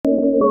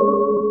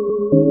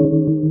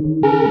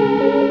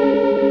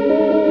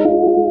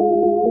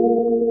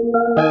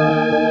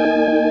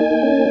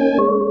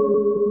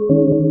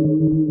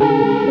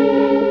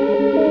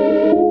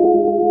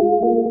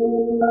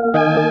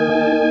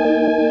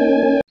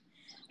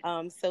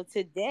So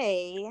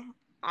today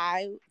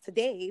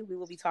we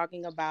will be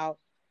talking about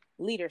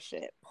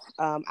leadership.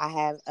 I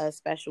have a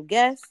special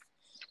guest.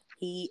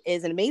 He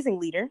is an amazing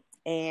leader,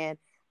 and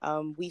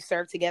we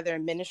served together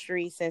in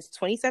ministry since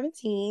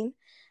 2017.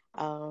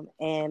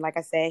 And like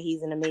I said,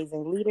 he's an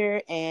amazing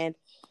leader, and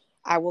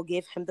I will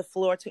give him the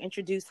floor to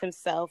introduce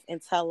himself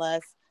and tell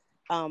us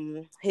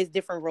his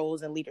different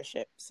roles in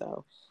leadership.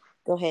 So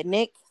go ahead,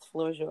 Nick. The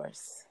floor is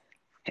yours.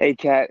 Hey,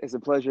 Kat, it's a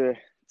pleasure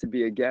to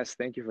be a guest.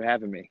 Thank you for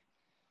having me.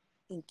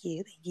 Thank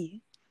you.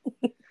 Thank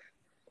you.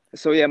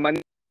 So, yeah,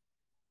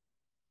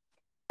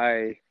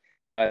 I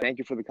thank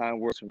you for the kind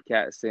words from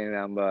Kat saying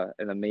I'm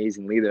an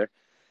amazing leader.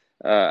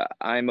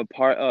 I'm a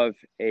part of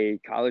a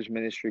college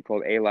ministry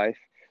called A Life,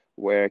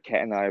 where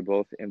Kat and I are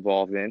both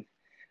involved in.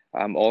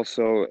 I'm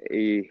also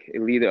a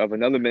leader of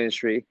another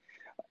ministry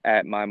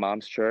at my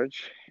mom's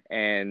church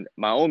and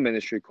my own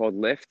ministry called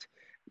Lift,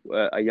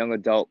 a young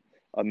adult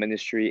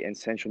ministry in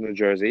central New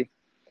Jersey.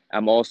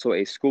 I'm also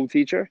a school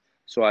teacher,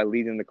 so I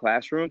lead in the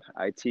classroom.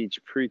 I teach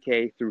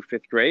pre-K through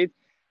fifth grade.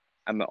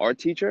 I'm an art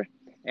teacher,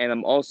 and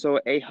I'm also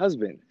a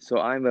husband. So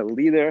I'm a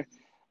leader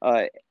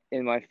uh,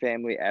 in my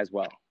family as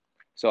well.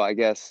 So I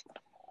guess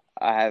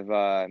I have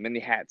many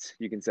hats,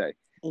 you can say.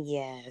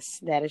 Yes,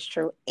 that is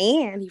true.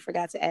 And he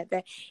forgot to add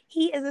that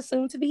he is a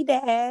soon to be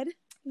dad.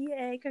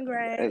 Yay, That's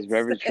congrats.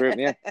 very true.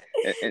 Yeah.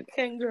 And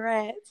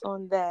Congrats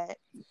on that.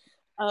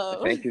 Um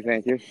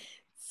thank you.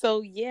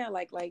 so yeah,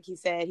 like he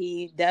said,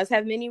 he does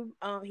have many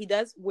he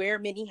does wear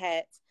many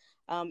hats.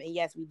 And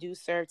yes, we do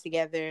serve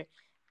together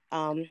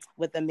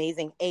with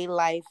amazing A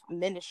Life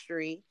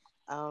Ministry,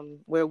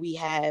 where we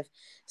have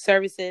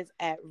services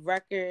at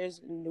Rutgers,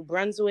 New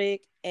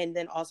Brunswick, and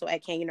then also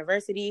at Kane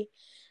University.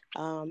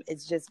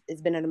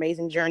 It's been an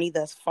amazing journey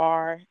thus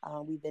far.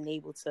 We've been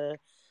able to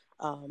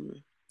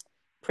um,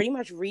 pretty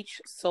much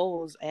reach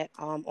souls at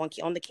on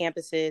the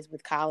campuses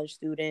with college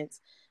students.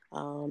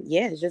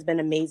 Yeah, it's just been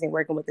amazing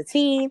working with the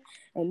team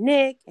and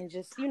Nick, and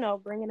just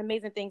bringing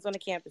amazing things on the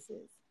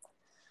campuses.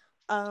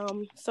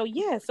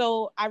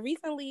 So I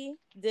recently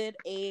did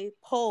a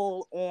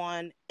poll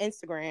on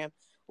Instagram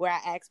where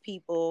I asked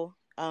people,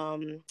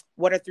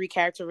 what are three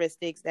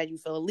characteristics that you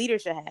feel a leader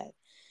should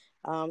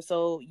have?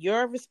 So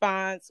your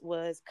response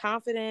was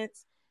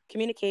confidence,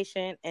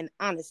 communication, and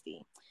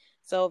honesty.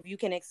 So if you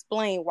can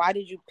explain, why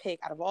did you pick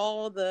out of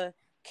all the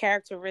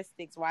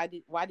characteristics, why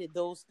did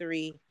those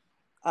three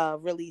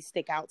really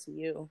stick out to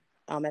you,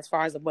 as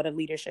far as what a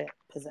leadership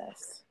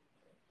possess?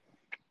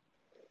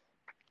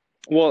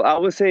 Well, I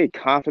would say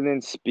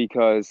confidence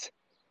because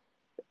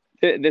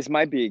this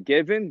might be a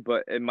given,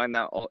 but it might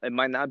not. It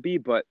might not be.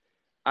 But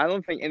I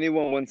don't think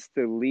anyone wants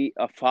to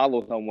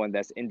follow someone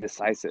that's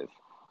indecisive,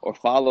 or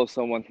follow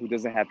someone who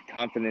doesn't have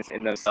confidence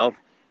in themselves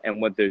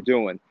and what they're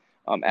doing.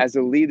 As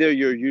a leader,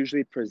 you're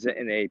usually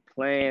presenting a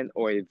plan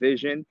or a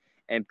vision,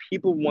 and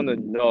people want to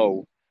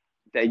know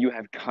that you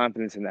have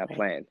confidence in that Right.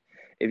 plan.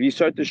 If you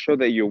start to show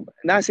that you're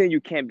not saying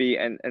you can't be,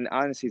 and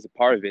honesty is a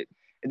part of it,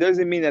 it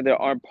doesn't mean that there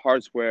aren't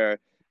parts where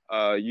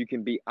you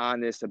can be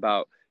honest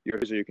about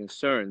your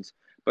concerns.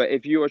 But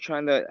if you are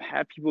trying to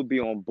have people be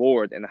on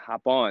board and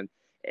hop on,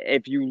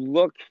 if you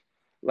look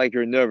like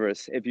you're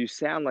nervous, if you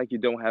sound like you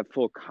don't have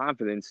full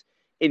confidence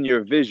in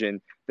your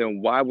vision, then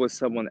why would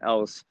someone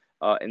else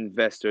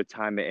invest their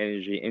time and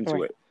energy into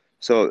Right. it?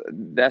 So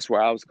that's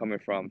where I was coming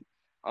from.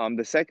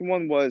 The second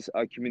one was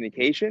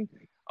communication.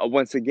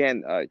 Once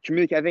again,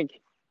 communicate. I think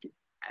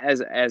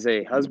as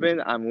a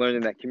husband, I'm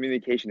learning that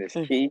communication is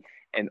Mm. key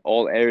in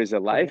all areas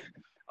of Right. life.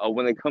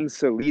 When it comes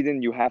to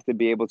leading, you have to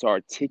be able to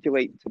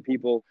articulate to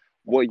people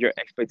what your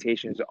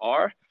expectations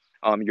are,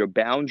 your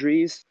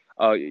boundaries,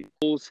 your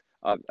goals,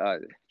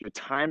 your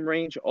time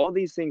range. All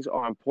these things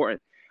are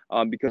important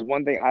because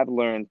one thing I've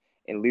learned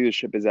in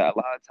leadership is that a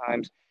lot of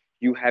times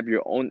you have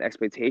your own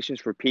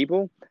expectations for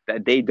people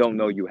that they don't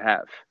know you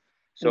have.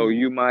 So Mm.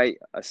 you might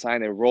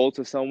assign a role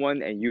to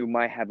someone and you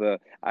might have an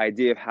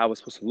idea of how it's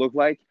supposed to look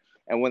like.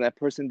 And when that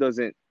person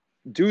doesn't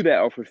do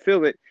that or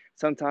fulfill it,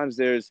 sometimes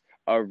there's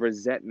a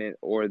resentment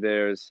or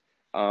there's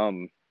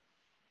um,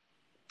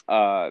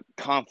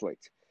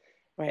 conflict.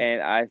 Right.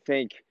 And I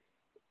think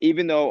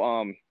even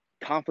though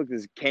conflict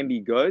can be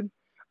good,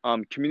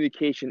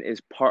 communication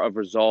is part of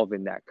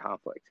resolving that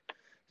conflict.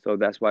 So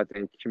that's why I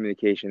think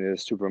communication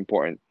is super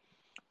important.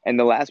 And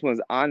the last one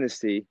is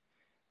honesty.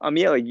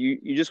 Yeah, like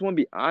you just want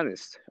to be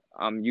honest.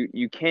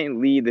 You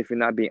can't lead if you're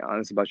not being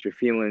honest about your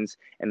feelings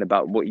and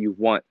about what you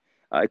want.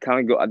 Kind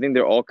of go. I think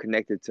they're all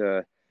connected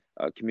to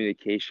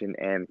communication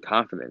and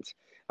confidence.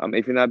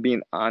 If you're not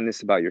being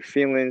honest about your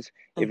feelings,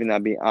 if Mm. you're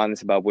not being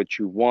honest about what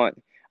you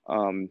want,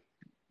 um,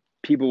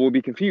 people will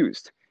be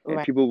confused and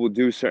Right. people will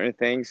do certain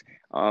things,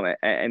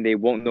 and they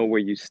won't know where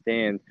you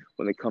stand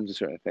when it comes to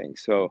certain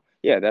things. So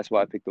yeah, that's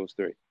why I picked those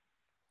three.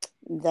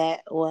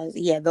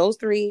 Yeah, those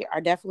three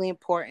are definitely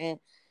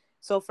important.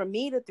 So for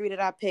me, the three that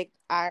I picked,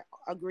 I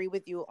agree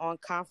with you on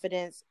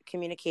confidence,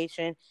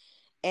 communication,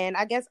 and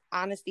I guess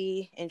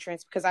honesty and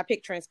because I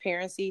picked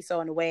transparency. So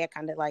in a way, I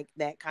kind of like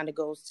that kind of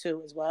goes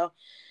too as well.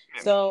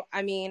 So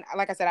I mean,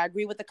 like I said, I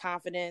agree with the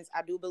confidence.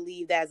 I do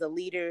believe that as a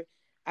leader,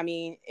 I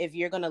mean, if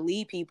you're going to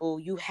lead people,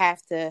 you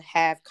have to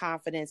have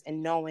confidence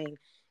in knowing,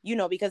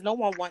 because no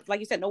one wants, like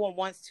you said, no one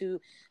wants to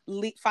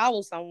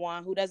follow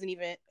someone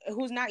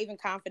who's not even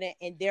confident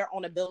in their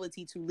own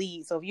ability to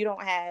lead. So if you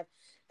don't have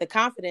the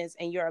confidence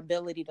in your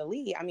ability to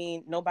lead, I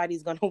mean,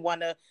 nobody's going to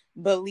want to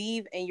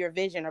believe in your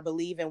vision or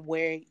believe in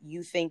where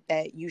you think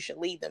that you should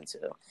lead them to.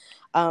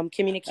 Absolutely.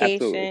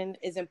 Communication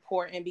is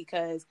important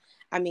because,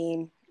 I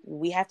mean,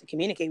 we have to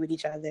communicate with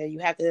each other. You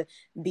have to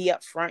be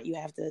upfront. You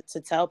have to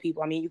tell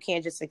people. I mean, you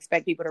can't just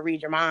expect people to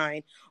read your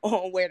mind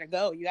on where to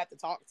go. You have to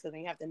talk to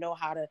them. You have to know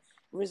how to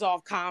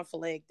resolve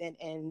conflict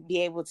and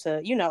be able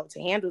to,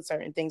 to handle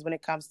certain things when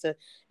it comes to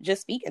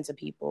just speaking to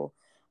people.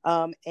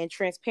 And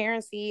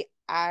transparency,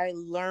 I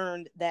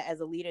learned that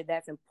as a leader,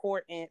 that's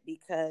important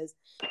because,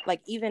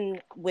 like,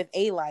 even with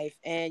A Life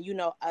and,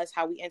 us,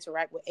 how we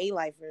interact with A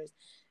Lifers,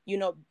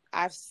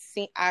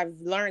 I've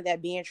learned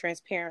that being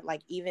transparent,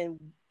 like even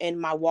in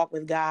my walk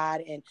with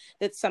God and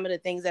that some of the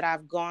things that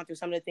I've gone through,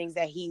 some of the things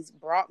that He's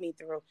brought me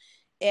through,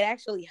 it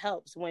actually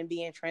helps when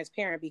being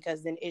transparent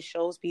because then it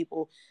shows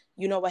people,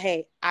 what,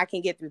 hey, I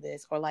can get through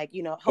this, or like,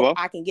 hope Hello?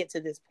 I can get to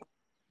this point.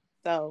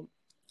 So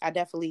I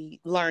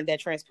definitely learned that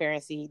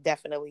transparency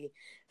definitely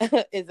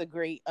is a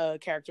great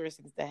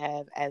characteristic to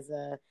have as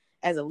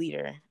a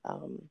leader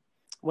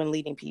when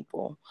leading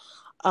people.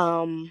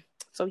 Um,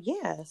 so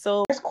yeah.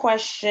 So first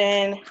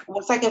question,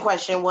 well, second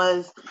question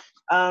was,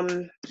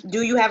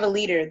 do you have a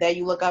leader that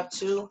you look up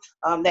to,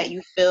 that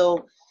you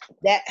feel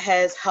that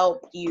has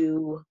helped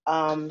you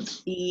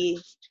be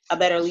a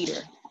better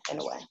leader in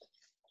a way?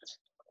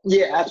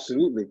 Yeah,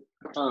 absolutely.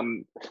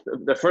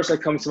 The first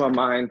that comes to my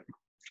mind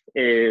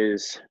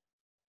is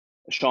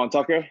Sean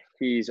Tucker.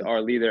 He's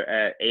our leader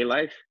at A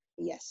Life.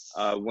 Yes.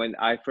 When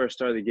I first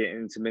started getting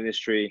into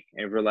ministry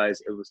and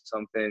realized it was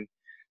something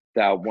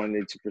that I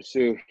wanted to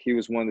pursue, he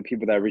was one of the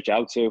people that I reached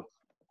out to.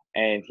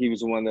 And he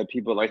was one of the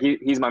people, like,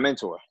 he's my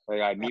mentor. Like,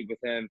 I meet with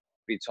him,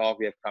 we talk,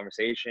 we have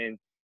conversation.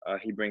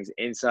 He brings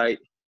insight.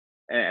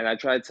 And I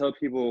try to tell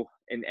people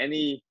in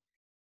anything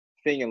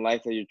in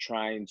life that you're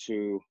trying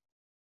to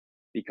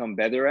become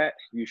better at,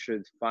 you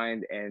should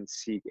find and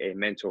seek a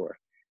mentor.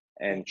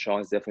 Right. And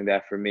Sean's definitely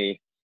that for me.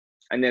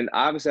 And then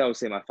obviously I would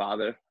say my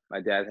father.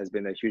 My dad has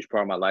been a huge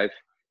part of my life.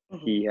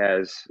 Mm-hmm. He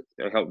has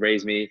helped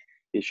raise me.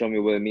 He showed me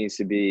what it means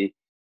to be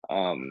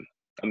a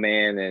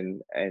man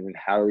and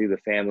how to lead the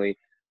family.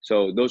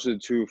 So those are the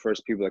two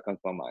first people that come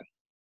to my mind.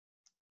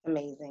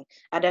 Amazing.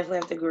 I definitely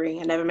have to agree.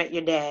 I never met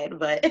your dad,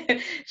 but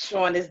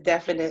Sean is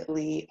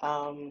definitely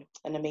an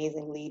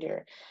amazing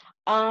leader.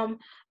 Um,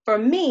 for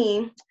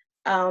me,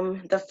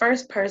 the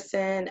first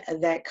person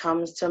that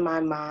comes to my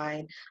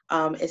mind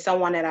is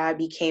someone that I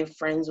became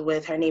friends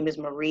with. Her name is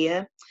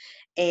Maria,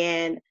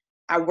 and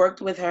I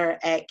worked with her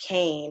at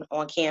Kane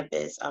on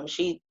campus.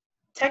 She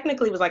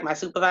technically was like my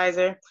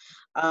supervisor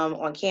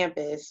on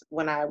campus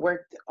when I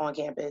worked on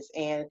campus,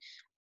 and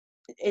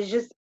it's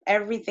just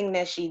everything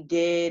that she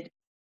did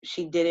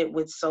it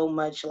with so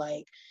much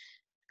like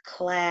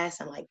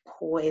class and like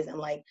poise, and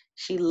like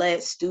she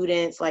led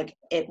students like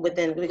it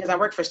within, because I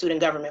worked for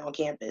student government on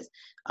campus.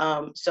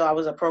 So I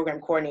was a program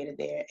coordinator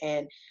there,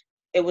 and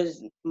it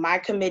was my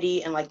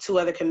committee and like two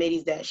other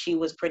committees that she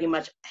was pretty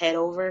much head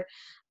over.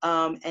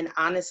 And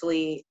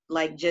honestly,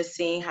 like just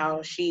seeing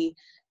how she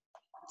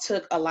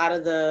took a lot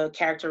of the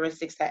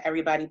characteristics that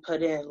everybody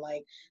put in,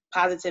 like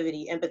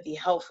positivity, empathy,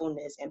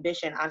 helpfulness,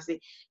 ambition. Honestly,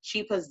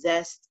 she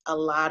possessed a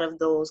lot of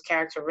those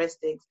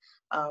characteristics.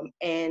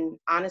 And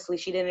honestly,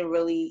 she didn't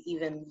really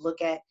even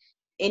look at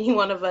any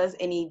one of us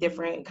any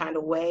different kind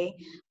of way.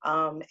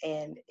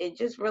 And it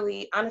just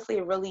really, honestly,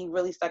 it really,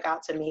 really stuck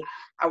out to me.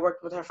 I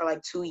worked with her for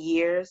like 2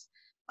 years.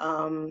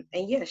 And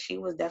yeah, she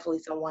was definitely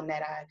someone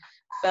that I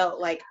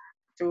felt like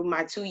through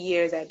my 2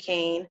 years at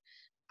Kane,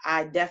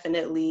 I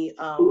definitely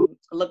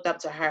looked up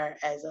to her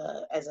as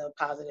a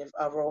positive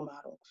role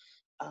model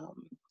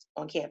um,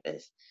 on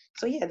campus.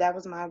 So yeah, that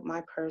was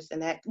my person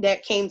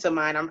that came to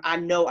mind. I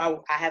know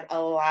I have a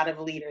lot of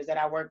leaders that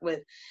I work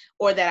with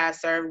or that I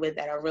serve with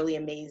that are really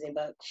amazing,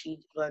 but she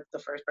was the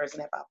first person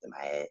that popped in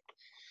my head.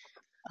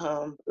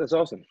 Um, That's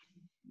awesome.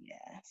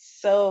 yeah.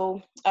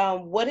 So,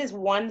 what is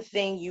one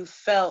thing you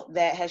felt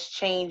that has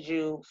changed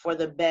you for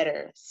the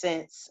better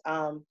since,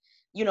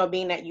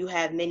 being that you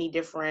have many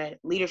different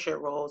leadership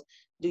roles?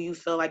 Do you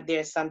feel like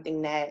there's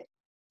something that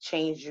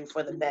changed you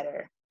for the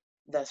better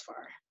thus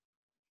far?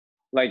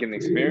 Like an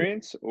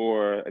experience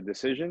or a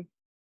decision?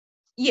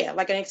 Yeah,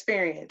 like an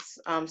experience,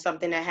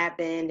 something that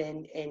happened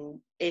and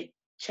it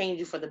changed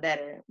you for the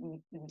better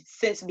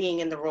since being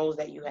in the roles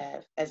that you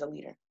have as a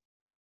leader.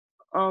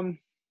 Um,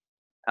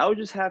 I would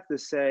just have to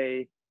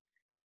say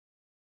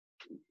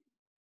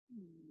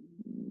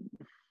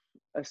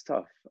that's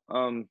tough.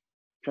 Trying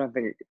to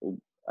think,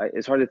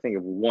 it's hard to think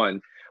of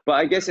one, but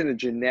I guess in a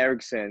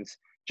generic sense,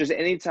 just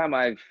anytime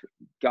I've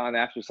gone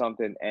after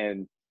something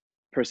and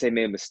per se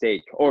made a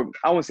mistake, or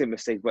I won't say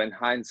mistake, but in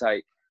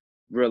hindsight,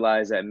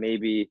 realize that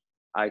maybe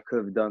I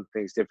could have done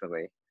things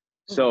differently.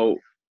 Hmm. So,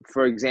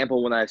 for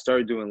example, when I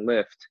started doing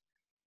Lyft,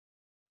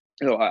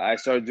 I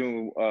started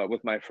doing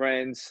with my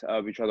friends.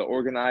 We try to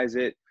organize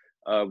it.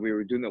 We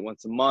were doing it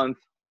once a month,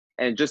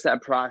 and just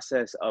that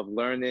process of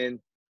learning,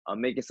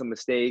 making some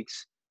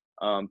mistakes,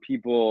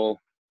 people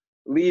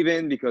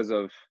leaving because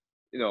of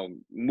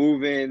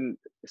moving,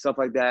 stuff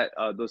like that.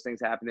 Those things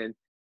happening,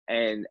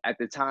 and at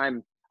the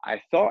time, I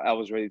thought I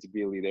was ready to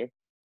be a leader,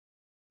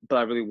 but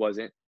I really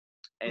wasn't.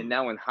 And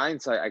now in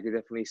hindsight, I could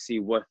definitely see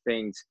what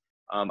things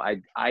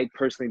I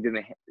personally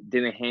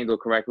didn't handle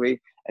correctly,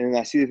 and then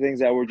I see the things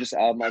that were just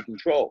out of my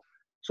control.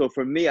 So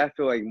for me, I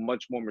feel like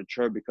much more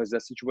mature because of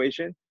that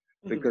situation,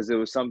 Mhm. because it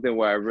was something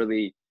where I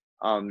really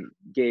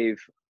gave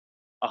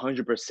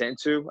 100%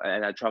 to,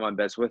 and I try my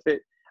best with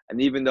it.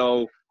 And even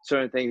though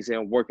certain things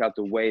didn't work out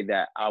the way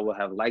that I would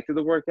have liked it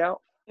to work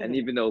out, and Mhm.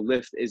 even though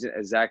Lyft isn't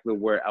exactly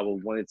where I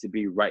would want it to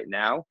be right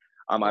now,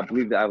 I Right.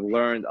 believe that I've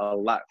learned a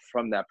lot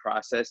from that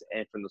process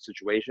and from those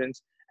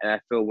situations. And I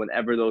feel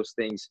whenever those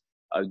things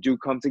do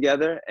come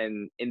together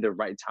and in the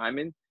right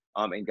timing,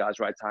 in God's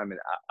right timing,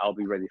 I'll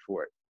be ready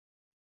for it.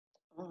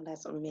 Oh,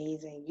 that's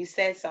amazing. You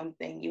said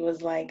something. You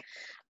was like,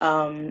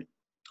 um,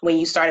 when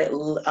you started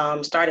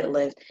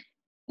Lyft,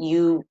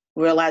 you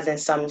realized in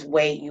some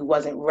way you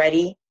wasn't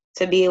ready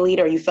to be a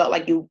leader. You felt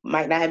like you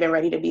might not have been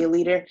ready to be a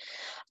leader.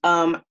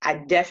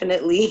 I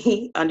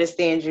definitely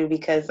understand you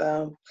because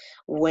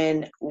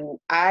when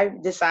I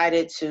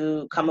decided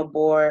to come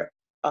aboard,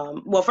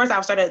 well, first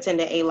I started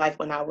attending A Life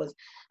when I was,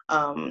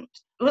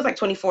 it was like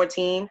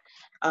 2014.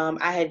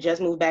 I had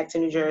just moved back to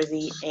New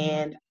Jersey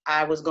and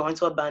I was going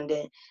to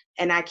Abundant.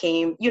 And I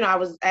came, I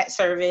was at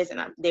service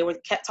and they were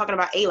kept talking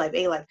about A Life,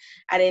 A Life.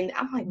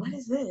 I'm like, what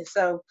is this?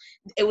 So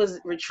it was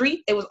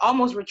retreat. It was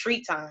almost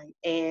retreat time.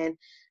 And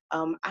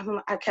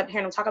I kept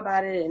hearing him talk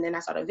about it, and then I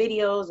saw the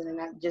videos, and then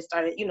I just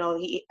started,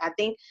 I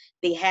think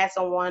they had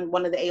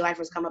one of the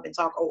A-lifers come up and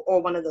talk,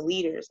 or one of the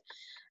leaders.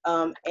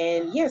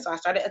 And yeah, so I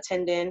started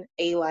attending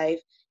A-life,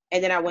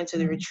 and then I went to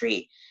the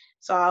retreat.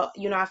 So,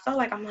 I felt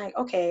like I'm like,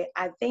 okay,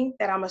 I think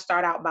that I'm gonna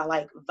start out by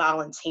like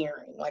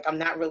volunteering. Like I'm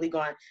not really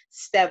going to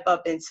step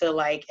up into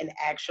like an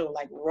actual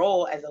like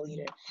role as a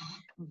leader.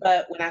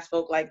 But when I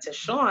spoke like to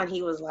Sean,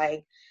 he was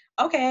like,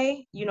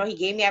 okay, he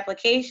gave me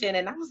application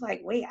and I was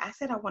like, wait, I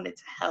said I wanted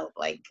to help.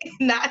 Like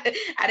not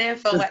I didn't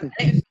feel like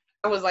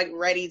I was like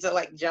ready to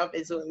like jump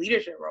into a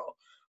leadership role.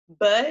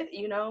 But,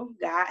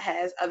 God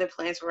has other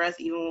plans for us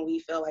even when we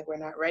feel like we're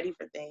not ready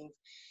for things.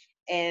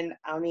 And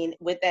I mean,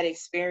 with that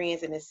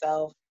experience in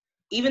itself,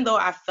 even though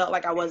I felt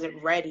like I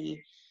wasn't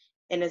ready,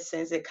 in a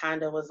sense, it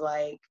kind of was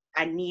like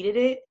I needed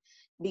it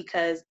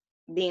because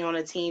being on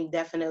a team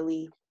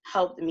definitely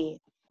helped me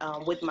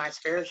with my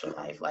spiritual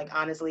life. Like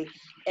honestly,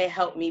 it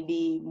helped me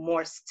be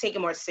more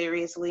taken more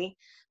seriously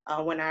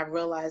when I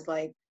realized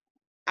like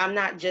I'm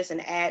not just an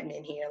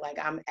admin here. Like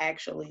I'm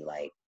actually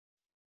like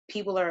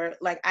people are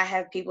like I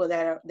have people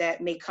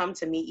that may come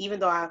to me even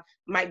though I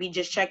might be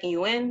just checking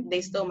you in.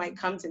 They still might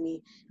come to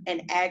me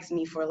and ask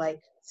me for like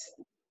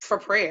for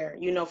prayer,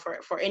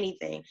 for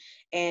anything,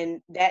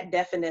 and that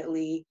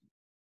definitely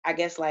I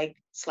guess like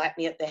slap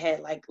me up the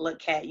head, like, look,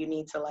 Kat, you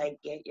need to like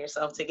get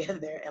yourself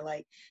together and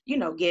like,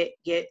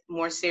 get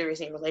more serious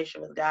in your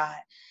relationship with God.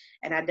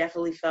 And I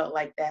definitely felt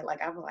like that.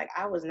 Like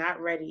I was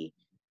not ready,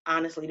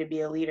 honestly, to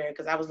be a leader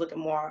because I was looking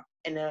more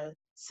in a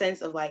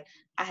sense of like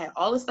I had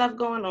all this stuff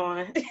going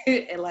on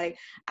and like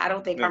I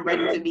don't think I'm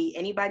ready to be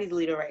anybody's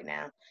leader right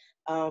now.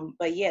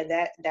 But yeah,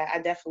 that I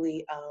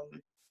definitely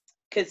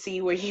could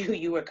see where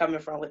you were coming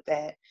from with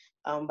that,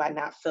 by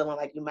not feeling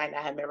like you might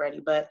not have been ready.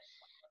 But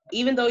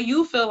even though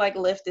you feel like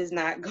Lyft is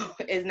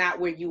not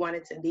where you want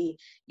it to be,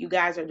 you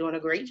guys are doing a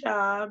great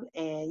job,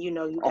 and you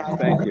Oh, guys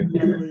thank are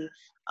you.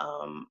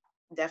 um,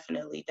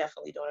 definitely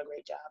doing a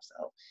great job.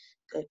 So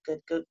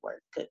good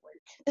work, good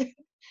work.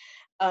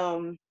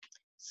 um,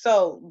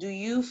 so do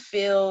you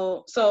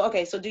feel so?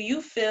 Okay, so do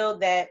you feel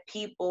that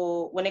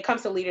people, when it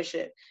comes to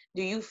leadership,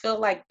 do you feel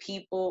like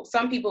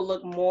some people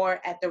look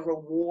more at the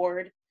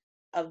reward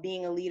of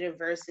being a leader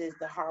versus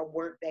the hard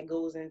work that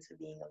goes into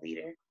being a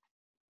leader?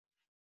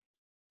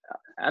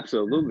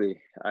 Absolutely.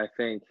 I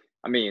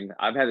mean,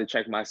 I've had to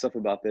check myself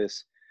about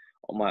this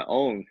on my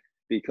own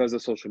because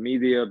of social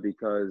media,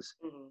 because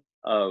Mm-hmm.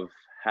 of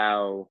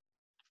how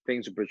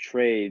things are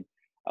portrayed.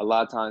 A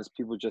lot of times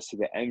people just see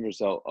the end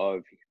result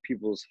of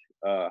people's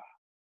uh,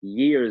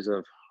 years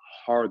of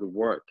hard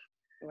work,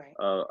 Right.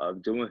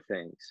 of doing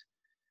things.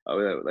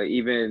 Like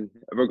even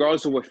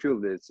regardless of what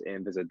field it's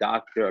in, if it's a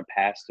doctor, a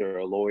pastor,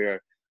 a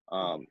lawyer,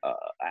 Mm-hmm. a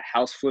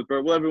house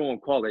flipper, whatever you want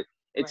to call it,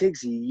 it Right.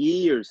 takes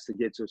years to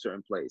get to a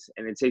certain place,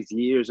 and it takes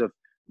years of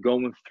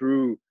going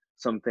through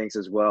some things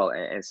as well,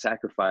 and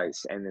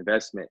sacrifice and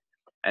investment.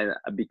 And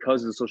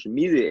because of the social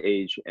media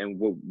age, and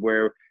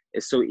where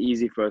it's so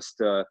easy for us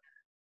to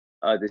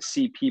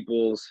see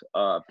people's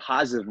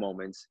positive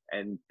moments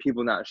and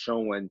people not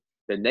showing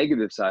the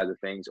negative side of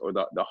things or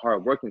the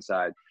hard working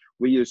side,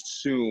 we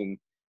assume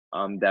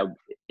that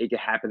it can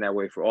happen that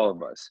way for all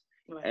of us.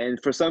 Right.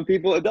 And for some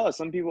people, it does.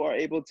 Some people are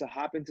able to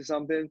hop into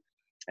something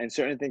and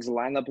certain things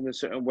line up in a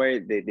certain way.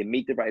 They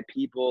meet the right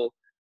people.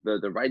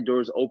 the right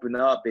doors open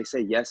up. They say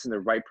yes in the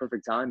right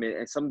perfect time,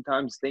 and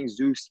sometimes things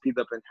do speed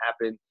up and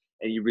happen,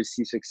 and you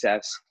receive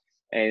success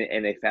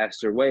in a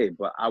faster way.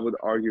 But I would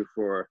argue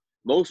for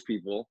most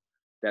people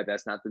that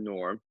that's not the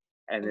norm,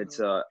 and it's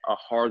Mhm. a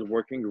hard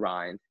working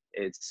grind.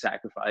 It's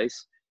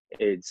sacrifice.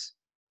 It's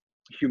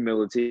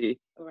humility,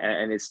 Right.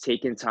 and it's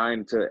taking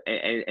time to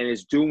and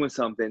it's doing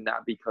something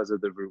not because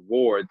of the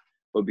reward,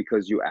 but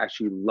because you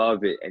actually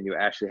love it and you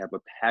actually have a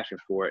passion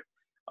for it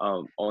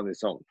on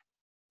its own.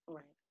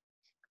 Right.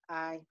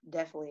 I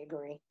definitely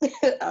agree.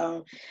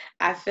 um,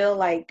 I feel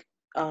like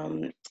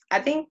I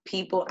think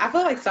people. I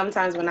feel like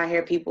sometimes when I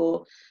hear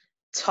people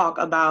talk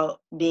about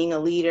being a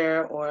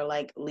leader or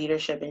like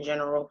leadership in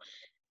general,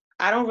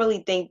 I don't really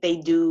think they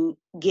do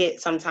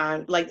get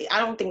sometimes, like, I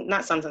don't think,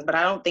 not sometimes, but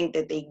I don't think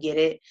that they get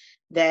it,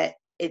 that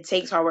it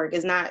takes hard work.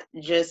 It's not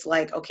just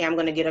like, okay, I'm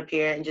going to get up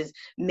here and just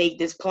make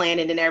this plan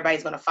and then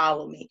everybody's going to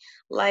follow me.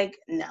 Like,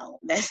 no,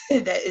 that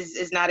is,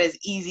 it's not as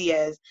easy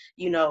as,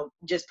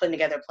 just putting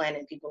together a plan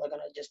and people are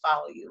going to just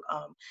follow you.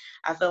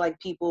 I feel like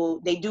people,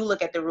 they do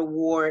look at the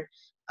reward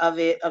of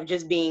it, of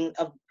just being,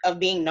 of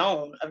being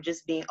known, of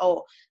just being,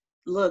 oh,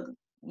 look,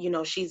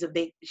 she's a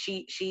big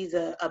she's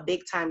a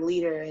big time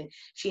leader and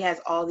she has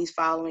all these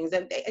followings,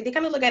 and they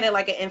kind of look at it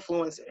like an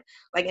influencer,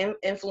 like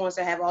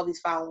influencer have all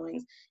these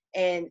followings,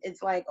 and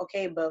it's like,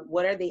 okay, but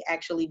what are they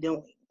actually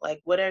doing?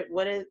 Like, what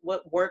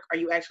work are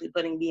you actually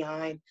putting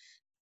behind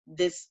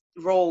this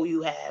role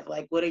you have?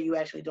 Like, what are you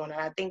actually doing?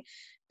 And I think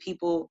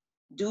people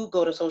do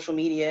go to social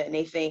media and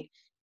they think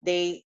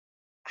they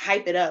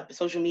hype it up,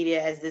 social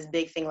media, as this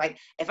big thing. Like,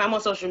 if I'm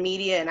on social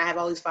media and I have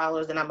all these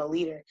followers, then I'm a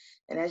leader.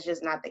 And that's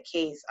just not the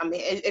case. I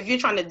mean, if you're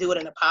trying to do it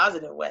in a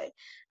positive way,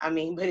 I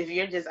mean, but if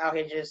you're just out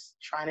here just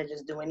trying to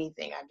just do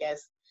anything, I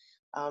guess,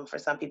 for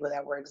some people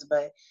that works.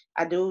 But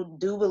I do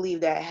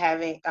believe that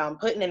having,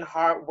 putting in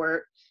hard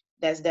work,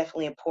 that's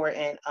definitely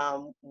important,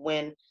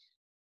 when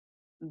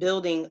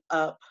building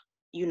up,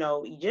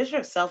 just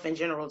yourself in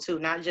general too,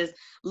 not just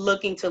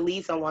looking to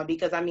lead someone.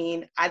 Because I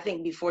mean, I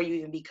think before you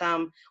even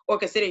become or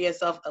consider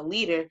yourself a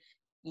leader,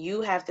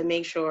 you have to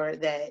make sure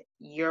that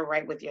you're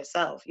right with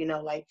yourself,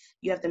 like,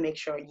 you have to make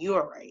sure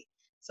you're right.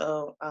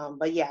 So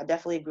but yeah, I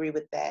definitely agree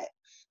with that.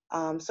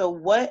 So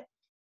what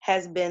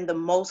has been the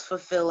most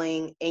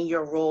fulfilling in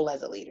your role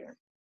as a leader?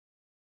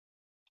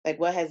 Like,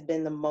 what has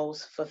been the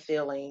most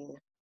fulfilling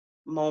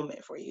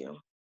moment for you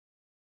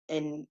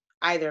in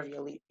either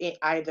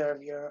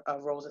of your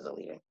roles as a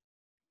leader?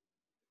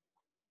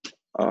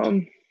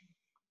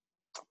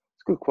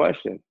 It's a good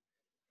question.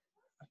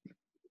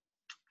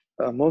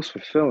 Most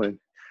fulfilling.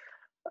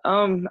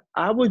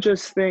 I would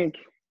just think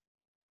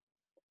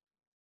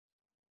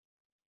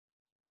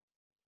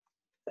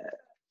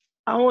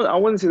I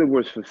wouldn't say the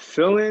word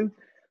fulfilling,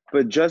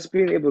 but just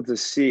being able to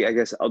see, I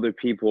guess, other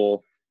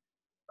people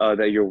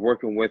that you're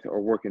working with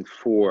or working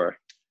for.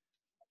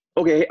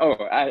 Okay, oh,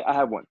 I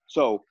have one.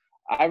 So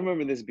I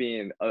remember this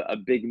being a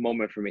big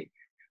moment for me.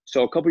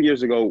 So a couple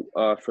years ago,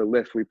 for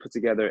Lyft, we put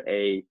together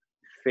a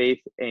faith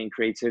and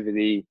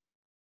creativity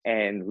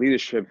and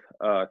leadership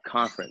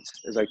conference.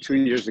 It was like 2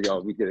 years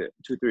ago. We did it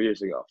 2, 3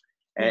 years ago,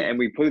 Mhm. and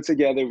we put it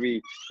together.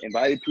 We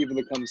invited people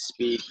to come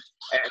speak,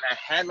 and I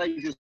had like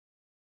this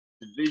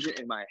vision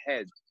in my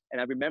head,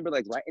 and I remember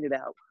like writing it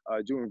out,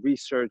 doing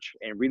research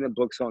and reading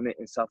books on it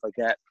and stuff like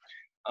that,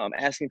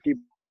 asking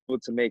people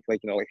to make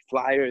like like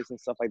flyers and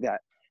stuff like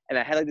that. And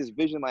I had like this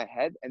vision in my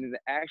head, and then to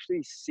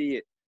actually see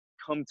it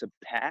come to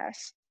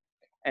pass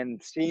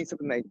and seeing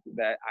something like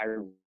that I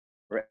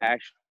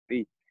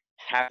actually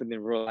happened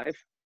in real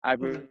life, I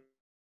was Mhm.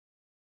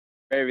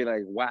 very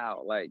like,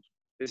 wow, like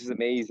this is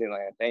amazing.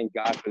 Like I thank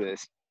God for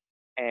this.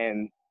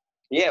 And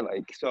yeah,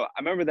 like so I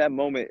remember that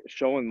moment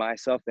showing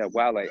myself that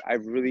wow, like I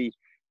really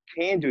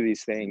can do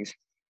these things.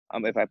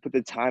 If I put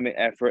the time and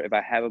effort, if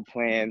I have a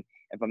plan,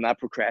 if I'm not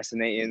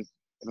procrastinating,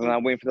 if I'm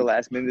not Mhm. waiting for the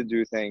last minute to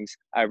do things,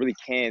 I really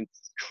can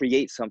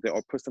create something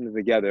or put something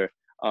together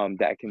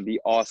that can be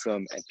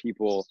awesome and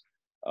people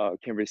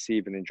can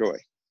receive and enjoy.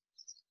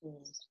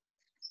 Mhm.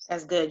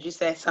 That's good. You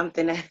said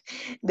something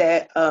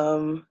that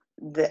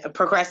the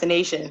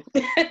procrastination.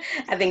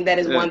 I think that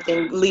is Yeah, one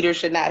thing leaders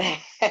should not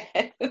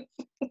have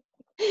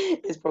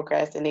is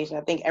procrastination.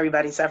 I think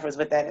everybody suffers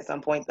with that at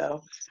some point,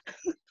 though.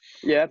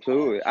 yeah,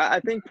 absolutely. I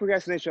think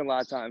procrastination a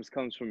lot of times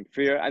comes from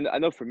fear. I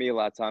know for me, a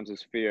lot of times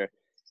it's fear.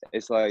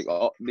 It's like,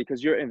 oh,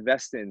 because you're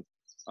investing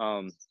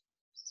um,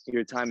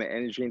 your time and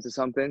energy into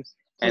something.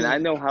 And I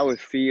Mhm. know how it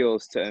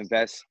feels to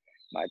invest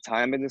my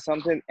time into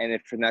something and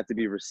if for not to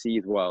be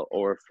received well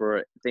or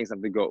for things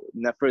not to go,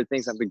 not for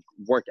things not to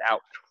work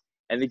out.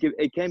 And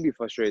it can be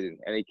frustrating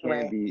and it can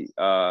Right. be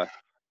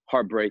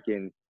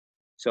heartbreaking.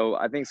 So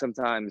I think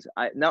sometimes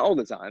not all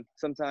the time,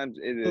 sometimes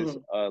it is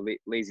Mhm.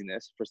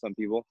 laziness for some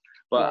people,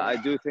 but Right.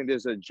 I do think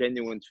there's a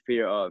genuine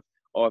fear of,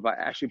 or if I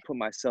actually put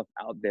myself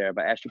out there, if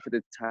I actually put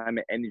the time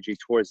and energy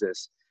towards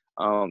this,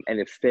 and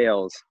it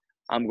fails,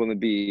 I'm going to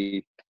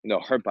be,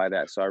 hurt by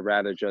that. So I'd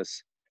rather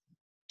just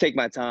take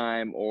my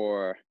time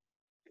or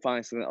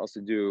find something else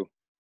to do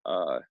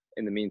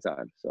in the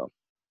meantime. So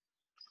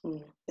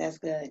Mhm. That's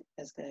good.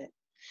 That's good.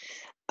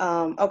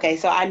 Okay,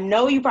 so I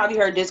know you probably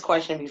heard this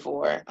question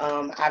before.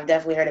 I've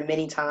definitely heard it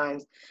many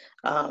times.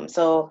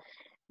 So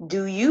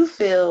do you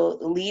feel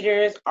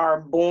leaders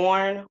are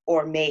born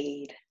or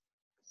made?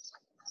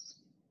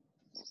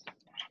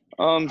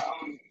 Um,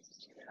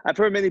 I've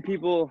heard many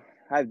people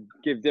have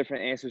give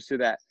different answers to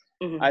that.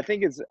 Hmm. I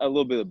think it's a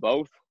little bit of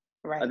both.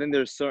 I Right. think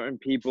there's certain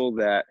people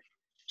that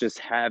just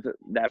have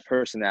that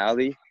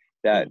personality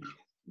that Hmm.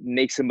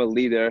 makes them a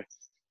leader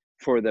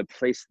for the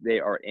place they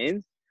are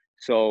in.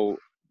 So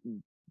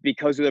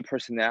because of their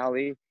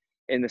personality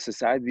in the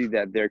society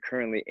that they're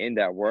currently in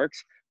that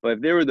works. But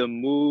if they were to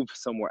move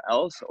somewhere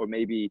else or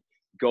maybe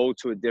go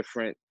to a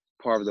different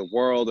part of the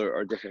world or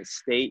a different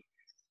state,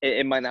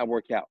 it might not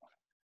work out.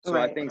 So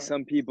I Right. think Right.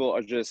 some people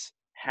are just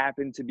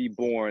happen to be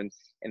born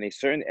in a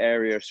certain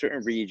area,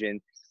 certain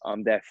region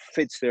that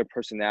fits their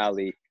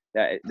personality,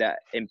 that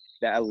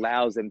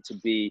allows them to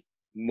be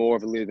more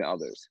of a leader than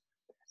others.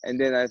 And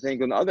then I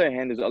think on the other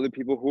hand, there's other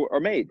people who are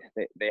made.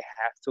 They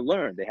have to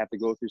learn. They have to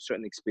go through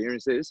certain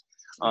experiences.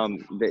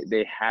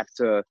 They have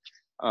to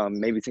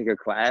maybe take a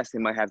class. They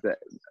might have to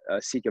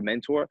seek a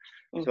mentor.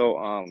 Hmm. So,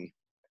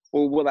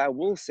 well, what I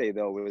will say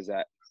though is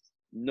that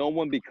no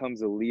one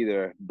becomes a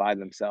leader by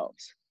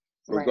themselves,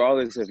 Right.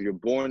 regardless if you're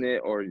born it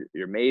or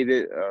you're made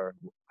it or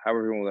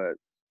however you want to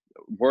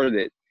word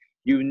it.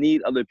 You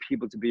need other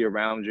people to be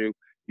around you.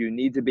 You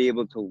need to be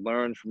able to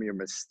learn from your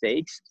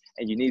mistakes,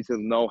 and you need to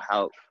know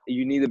how.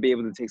 You need to be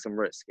able to take some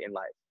risk in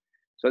life.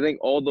 So I think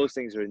all those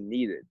things are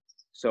needed.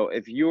 So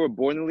if you were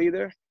born a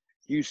leader,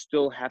 you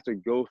still have to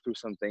go through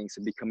some things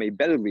to become a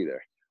better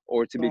leader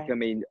or to Right.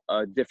 become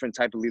a different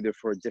type of leader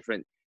for a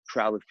different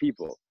crowd of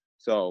people.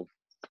 So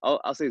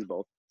I'll say it's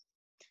both.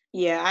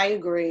 Yeah, I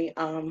agree.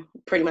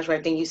 Pretty much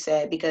everything you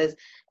said because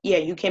yeah,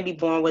 you can be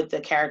born with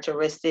the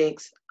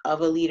characteristics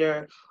of a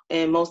leader,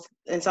 and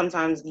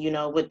sometimes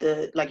with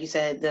the like you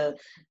said the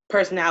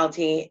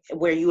personality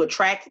where you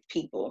attract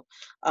people.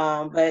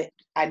 But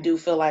I do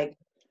feel like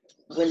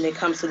when it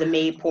comes to the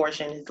made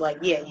portion, it's like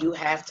yeah, you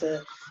have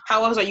to.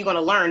 How else are you going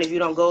to learn if you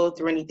don't go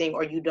through anything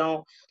or you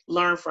don't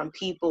learn from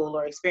people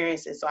or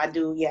experiences? So I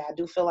do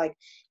feel like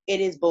it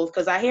is both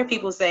because I hear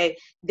people say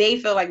they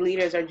feel like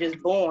leaders are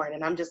just born,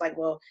 and I'm just like,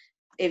 well,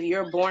 if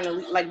you're born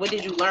like what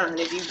did you learn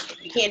if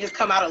you can't just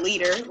come out a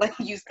leader like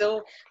you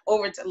still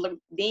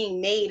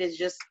being made is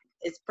just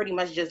it's pretty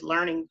much just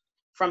learning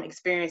from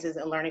experiences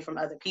and learning from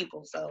other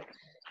people. So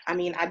I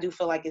mean I do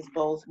feel like it's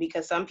both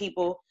because some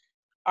people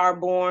are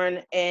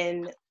born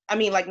and I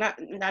mean like not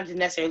just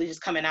necessarily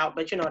just coming out,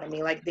 but you know what I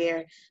mean, like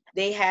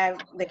they have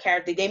the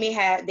character, they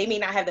may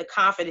not have the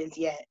confidence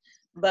yet,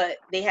 but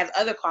they have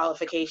other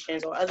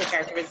qualifications or other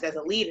characteristics as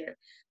a leader,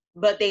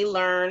 but they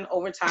learn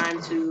over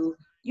time to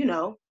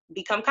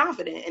become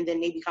confident and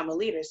then they become a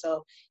leader.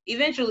 So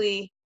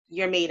eventually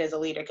you're made as a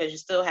leader because you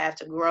still have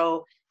to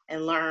grow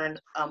and learn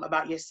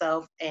about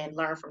yourself and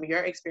learn from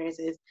your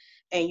experiences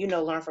and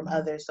learn from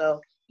others.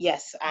 So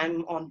yes,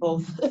 I'm on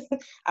both.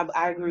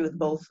 I agree with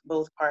both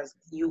parts.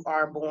 You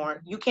are born.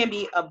 You can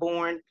be a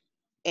born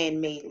and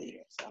made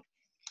leader. So,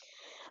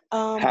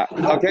 oh,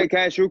 Okay, can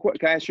I ask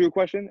you a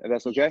question? If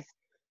that's okay.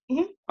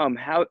 yes.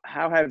 Mhm.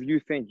 How have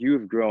you think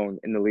you've grown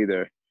in the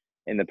leader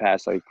in the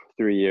past like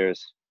 3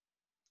 years,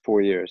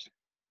 4 years?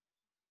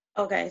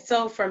 Okay,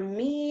 so for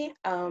me,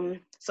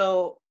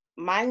 so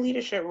my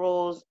leadership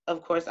roles,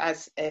 of course,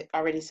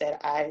 already said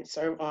I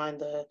serve on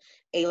the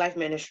A Life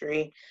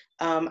Ministry.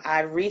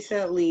 I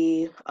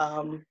recently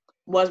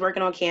was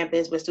working on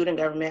campus with student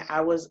government.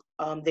 I was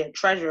their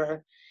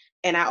treasurer,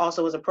 and I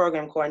also was a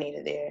program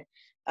coordinator there.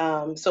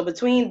 So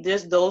between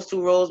just those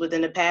two roles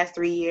within the past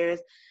 3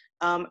 years,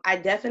 I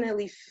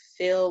definitely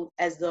feel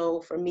as though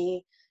for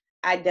me,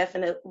 I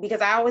definitely because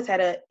I always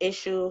had an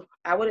issue.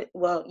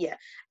 Yeah,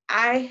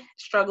 I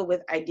struggle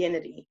with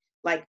identity,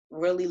 like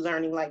really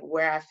learning like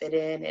where I fit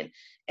in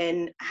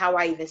and how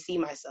I even see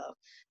myself.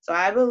 So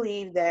I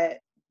believe that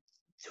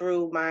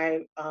through my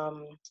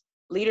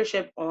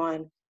leadership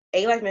on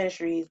A Life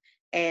Ministries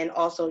and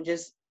also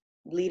just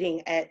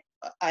leading at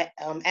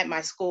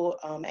my school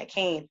at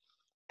Kane,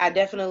 I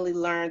definitely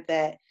learned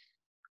that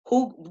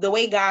who the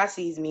way God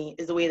sees me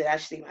is the way that I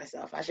should see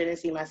myself. I shouldn't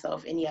see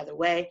myself any other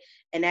way.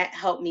 And that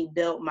helped me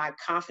build my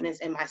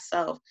confidence in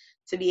myself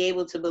to be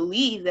able to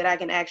believe that I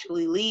can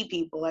actually lead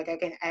people, like I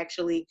can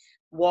actually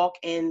walk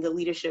in the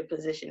leadership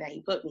position that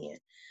he put me in.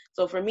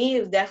 So for me,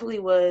 it definitely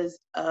was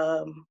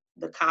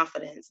the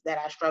confidence that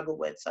I struggled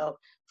with. So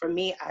for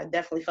me, I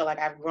definitely feel like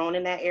I've grown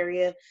in that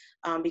area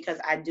because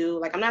I do,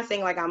 like, I'm not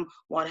saying like I'm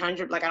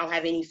 100, like I don't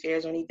have any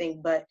fears or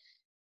anything, but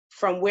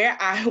from where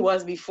I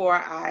was before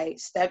I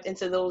stepped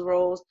into those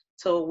roles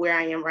to where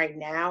I am right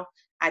now,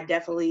 I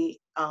definitely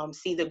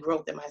see the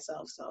growth in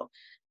myself. So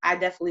I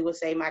definitely would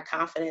say my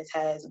confidence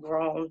has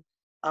grown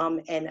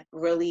and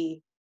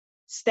really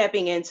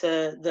stepping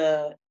into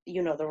the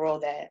role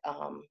that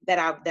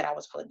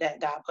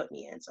God put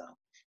me in. So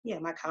yeah,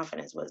 my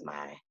confidence was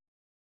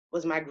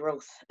my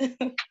growth.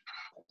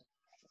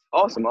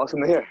 Awesome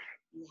to hear.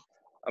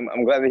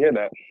 I'm glad to hear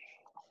that.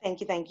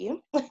 Thank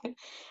you.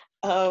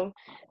 Um,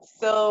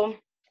 so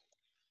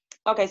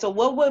Okay, so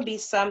what would be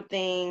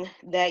something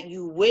that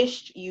you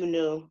wished you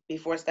knew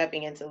before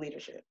stepping into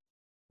leadership?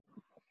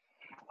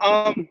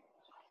 Um,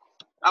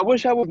 I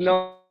wish I would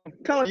know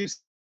kind of like you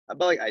said,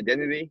 about like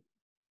identity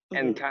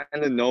and Hmm. kind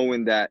of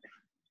knowing that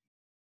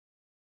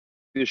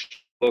leadership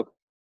look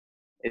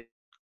is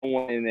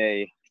someone in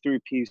a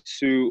three-piece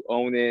suit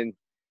owning,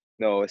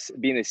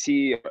 being a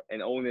CEO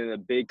and owning a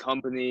big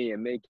company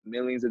and making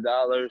millions of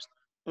dollars.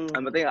 I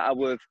Hmm. think I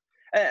would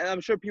have, and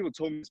I'm sure people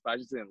told me this, but I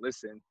just didn't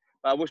listen.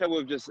 But I wish I would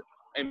have just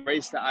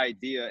embraced the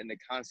idea and the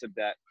concept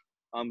that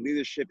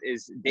leadership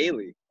is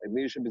daily. Like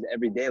leadership is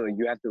every day. Like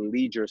you have to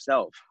lead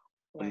yourself.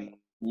 Right.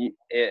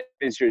 If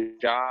it's your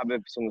job,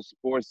 if it's on the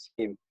sports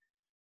team,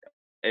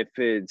 if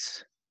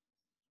it's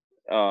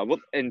well,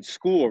 in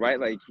school, right?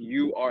 Like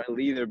you are a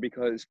leader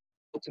because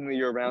ultimately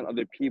you're around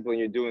other people and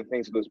you're doing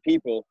things with those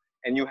people,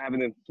 and you have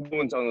an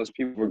influence on those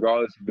people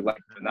regardless if you like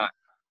it or not.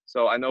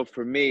 So I know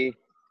for me,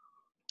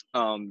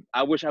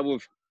 I wish I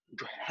would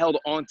have held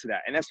on to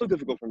that, and that's so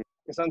difficult for me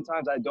because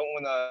sometimes I don't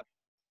want to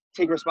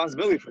take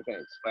responsibility for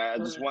things. I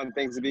just Hmm. want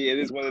things to be it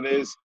is what it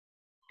is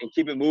and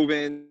keep it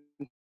moving.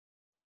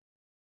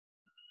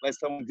 Let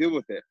someone deal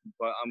with it.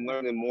 But I'm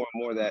learning more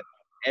and more that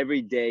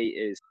every day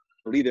is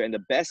a leader, and the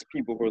best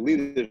people who are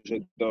leaders are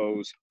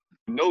those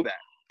who know that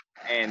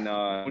and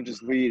don't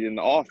just lead in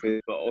the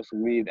office, but also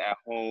lead at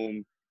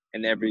home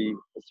in every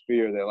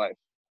sphere of their life.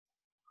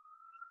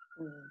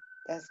 Mm,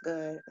 that's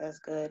good. That's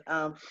good.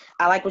 I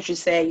like what you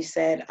said. You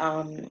said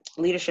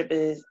leadership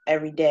is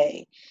every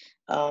day.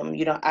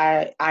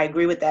 I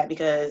agree with that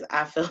because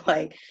I feel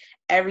like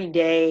every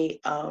day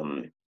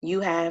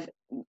you have,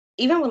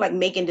 even with like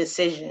making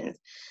decisions,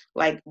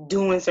 like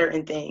doing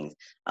certain things,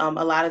 a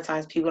lot of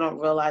times people don't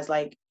realize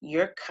like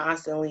you're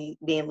constantly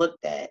being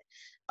looked at,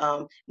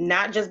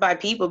 not just by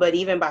people, but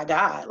even by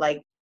God.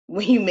 Like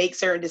when you make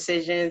certain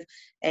decisions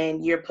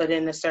and you're put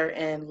in a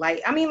certain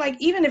light. I mean, like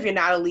even if you're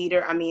not a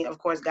leader, I mean, of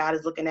course, God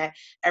is looking at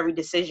every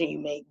decision you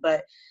make.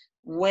 But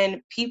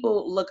when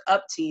people look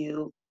up to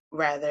you,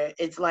 rather,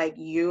 it's like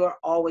you're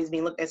always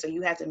being looked at. So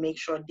you have to make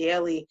sure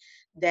daily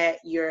that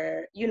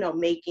you're,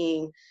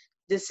 making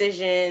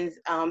decisions,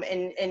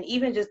 and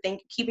even just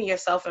keeping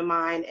yourself in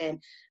mind,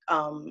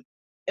 um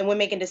and when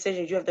making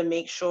decisions you have to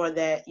make sure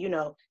that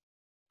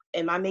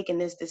am I making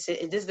this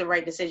decision? Is this the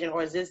right decision,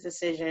 or is this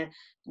decision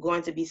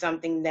going to be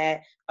something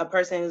that a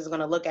person is going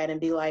to look at and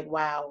be like,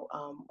 "Wow,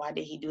 why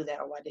did he do that,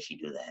 or why did she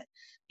do that?"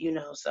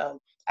 So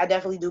I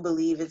definitely do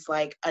believe it's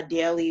like a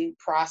daily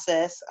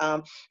process.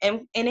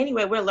 And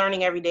anyway, we're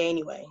learning every day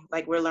anyway.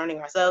 Like we're learning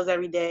ourselves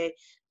every day,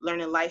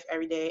 learning life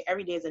every day.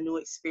 Every day is a new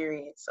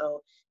experience.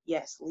 So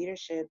yes,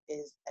 leadership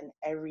is an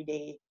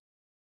everyday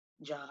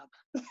job.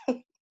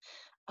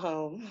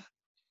 Um,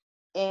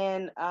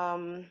 and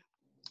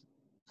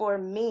for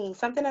me,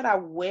 something that I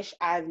wish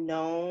I've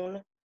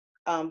known,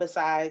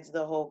 besides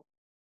the whole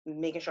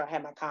making sure I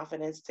had my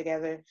confidence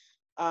together,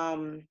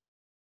 um,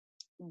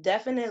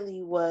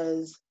 definitely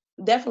was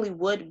definitely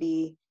would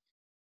be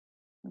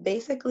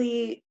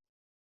basically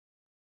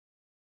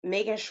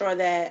making sure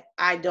that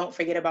I don't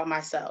forget about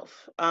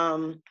myself.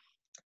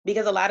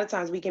 Because a lot of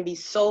times we can be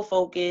so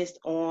focused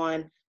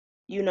on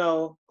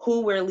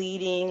who we're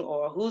leading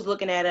or who's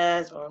looking at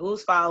us or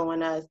who's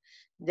following us,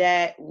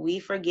 that we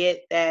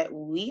forget that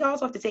we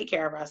also have to take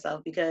care of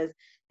ourselves. Because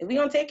if we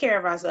don't take care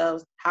of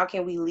ourselves, how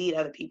can we lead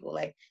other people?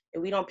 Like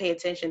if we don't pay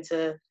attention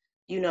to,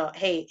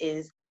 hey,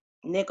 is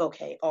Nick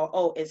okay, or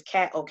oh, is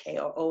Kat okay,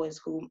 or oh,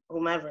 is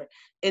whomever,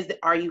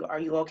 are you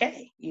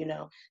okay,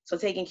 so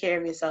taking care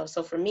of yourself.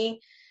 So for me,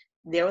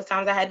 there was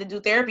times I had to do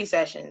therapy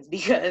sessions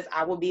because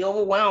I would be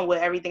overwhelmed with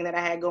everything that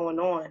I had going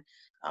on.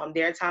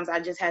 There are times I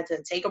just had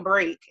to take a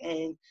break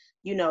and,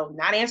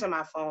 not answer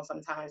my phone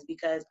sometimes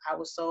because I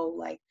was so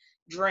like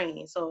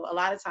drained. So a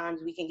lot of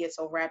times we can get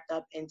so wrapped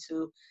up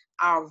into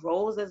our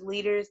roles as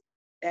leaders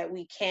that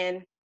we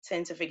can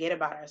tend to forget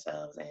about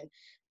ourselves. And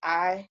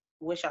I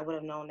wish I would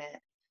have known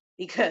that,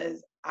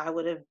 because I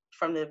would have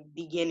from the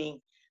beginning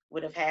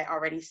would have had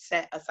already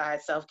set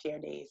aside self-care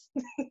days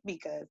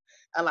because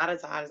a lot of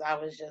times I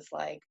was just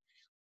like,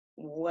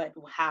 what,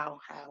 how?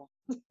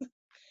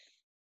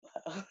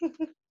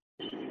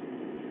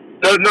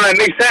 No, no, it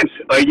makes sense.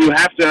 Like you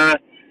have to,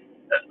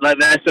 like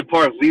that's the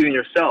part of leading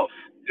yourself.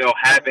 Right.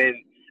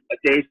 Having a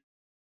day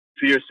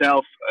for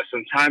yourself,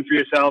 some time for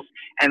yourself,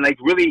 and like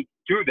really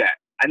do that.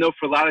 I know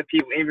for a lot of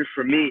people, even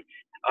for me,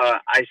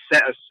 I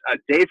set a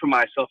day for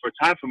myself or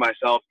time for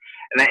myself,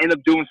 and I end up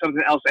doing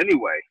something else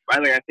anyway,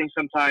 right? Like I think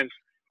sometimes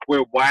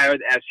we're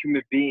wired as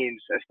human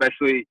beings,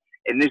 especially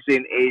in this day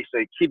and age,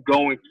 like keep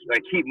going,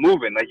 like keep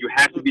moving. Like you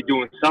have to be Hmm.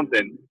 doing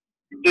something,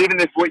 even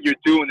if what you're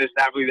doing is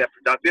not really that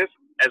productive,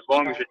 as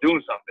long as Right. you're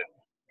doing something.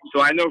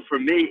 So I know for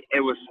me, it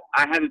was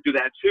I had to do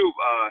that too.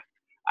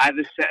 I had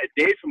to set a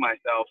day for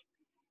myself,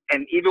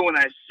 and even when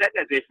I set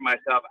that day for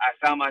myself, I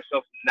found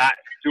myself not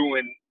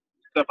doing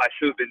stuff I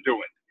should have been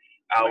doing.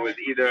 I was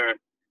Right. either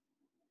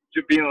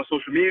just being on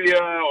social media,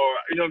 or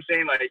what I'm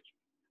saying, like,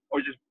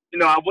 or just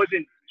I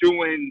wasn't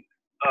doing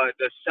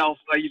the self,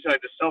 like you said,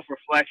 the self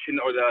reflection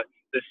or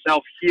the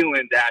self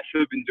healing that I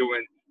should have been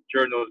doing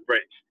during those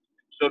breaks.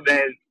 So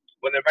then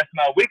when the rest of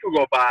my week will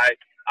go by,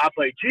 I'll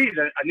be like, geez,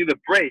 I need a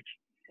break.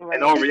 In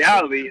Right. all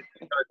reality, it's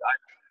because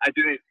I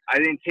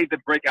didn't take the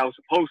break I was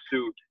supposed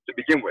to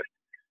begin with.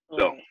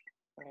 So Right.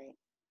 Right.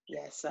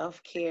 Yeah,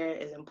 self-care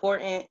is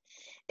important.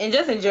 And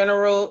just in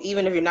general,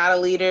 even if you're not a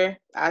leader,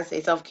 I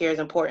say self-care is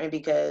important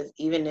because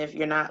even if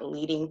you're not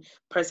leading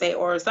per se,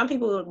 or some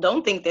people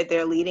don't think that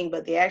they're leading,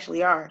 but they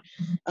actually are.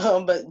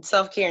 But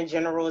self-care in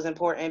general is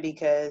important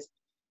because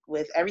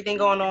with everything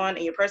going on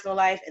in your personal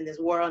life, in this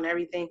world and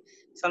everything,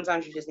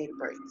 sometimes you just need a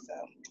break. So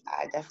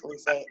I definitely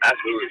say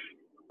absolutely.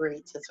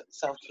 agree to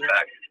self-care.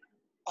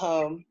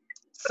 Um,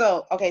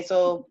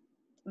 so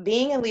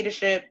being in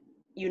leadership,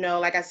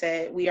 like I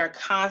said, we are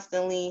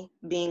constantly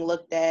being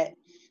looked at.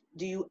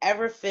 Do you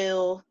ever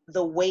feel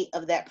the weight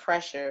of that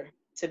pressure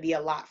to be a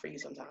lot for you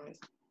sometimes?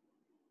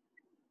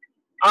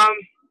 Um,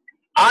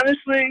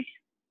 honestly,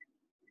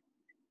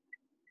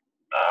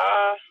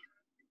 uh,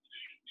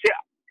 see,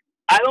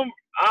 I don't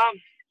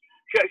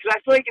because I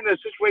feel like in the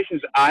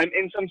situations I'm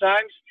in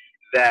sometimes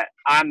that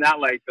I'm not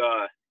like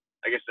I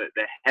guess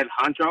the head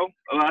honcho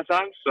a lot of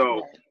times.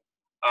 So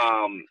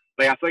Right.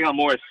 like I feel like I'm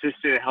more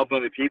assistant and helping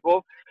other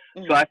people. So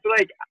Mm-hmm. I feel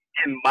like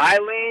in my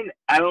lane,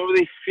 I don't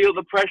really feel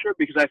the pressure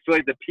because I feel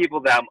like the people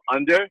that I'm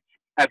under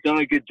have done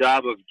a good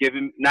job of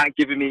not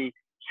giving me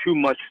too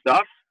much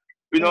stuff.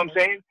 You know what I'm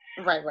saying?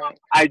 Mm-hmm. Right, right.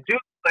 I do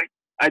like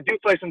I do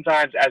feel like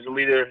sometimes as a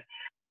leader,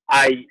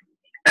 I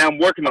am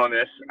working on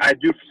this. I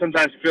do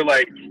sometimes feel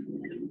like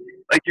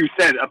you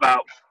said about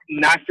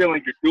not feeling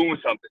like you're doing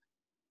something.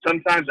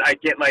 Sometimes I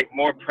get like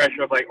more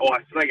pressure of like, oh, I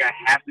feel like I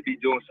have to be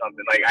doing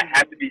something. Like I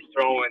have to be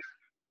throwing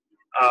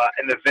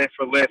an event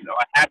for Lyft, or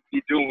I have to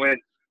be doing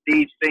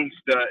these things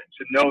to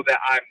know that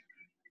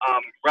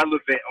I'm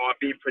relevant or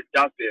being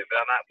productive and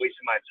I'm not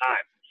wasting my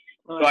time.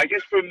 So I Right.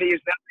 guess for me,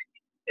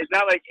 it's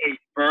not like a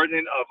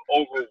burden of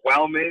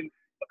overwhelming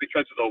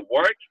because of the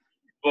work,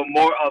 but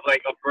more of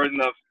like a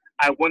burden of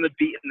I want to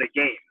be in the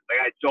game.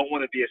 Like I don't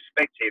want to be a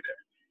spectator.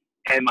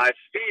 And my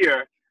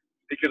fear,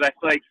 because I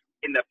feel like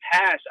in the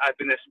past I've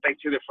been a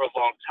spectator for a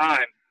long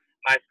time,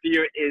 my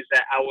fear is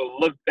that I will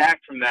look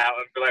back from now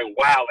and be like,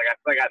 wow, like I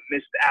feel like I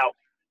missed out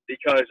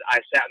because I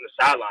sat on the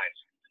sidelines.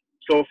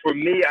 So for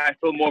me, I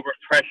feel more of a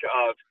pressure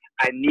of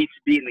I need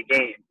to be in the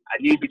game. I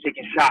need to be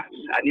taking shots.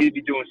 I need to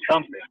be doing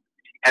something.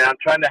 And I'm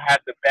trying to have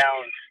the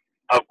balance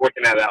of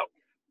working that out.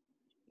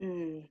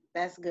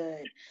 That's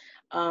good.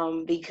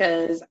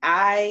 Because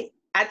I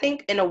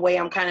think in a way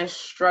I'm kind of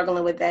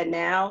struggling with that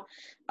now.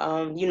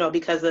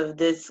 Because of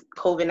this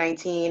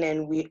COVID-19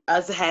 and we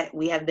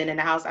have been in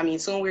the house. I mean,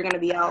 soon we're gonna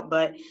be out,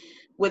 but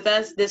with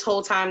us this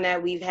whole time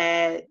that we've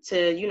had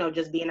to,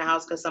 just be in the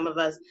house because some of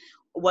us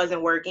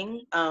wasn't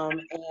working,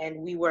 and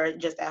we were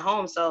just at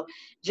home. So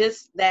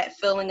just that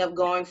feeling of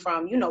going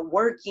from,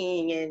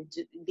 working and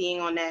being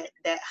on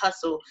that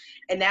hustle,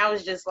 and now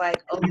it's just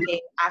like,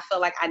 okay, I feel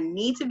like I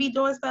need to be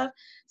doing stuff.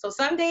 So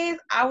some days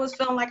I was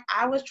feeling like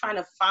I was trying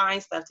to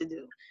find stuff to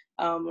do,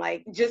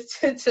 like just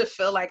to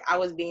feel like I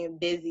was being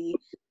busy,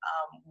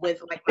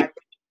 with like my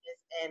business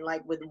and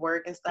like with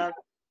work and stuff.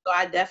 So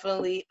I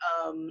definitely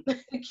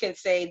can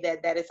say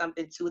that that is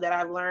something too that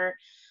I've learned,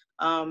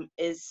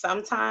 is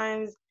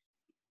sometimes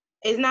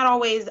it's not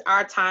always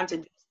our time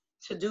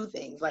to do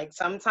things. Like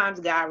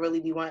sometimes God really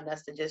be wanting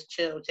us to just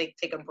chill,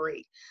 take a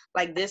break.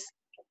 Like this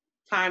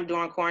time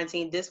during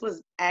quarantine, this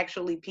was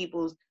actually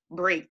people's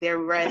break, their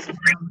rest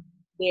from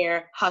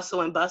their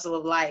hustle and bustle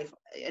of life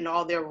and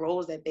all their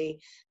roles that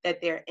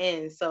they're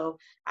in. So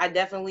I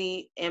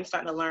definitely am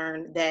starting to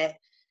learn that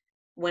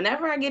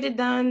whenever I get it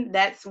done,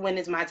 that's when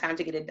it's my time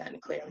to get it done,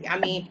 clearly. I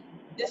mean,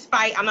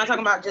 despite, I'm not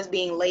talking about just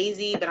being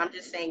lazy, but I'm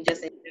just saying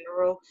just in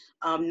general,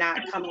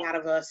 not coming out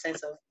of a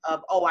sense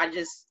of oh,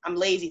 I'm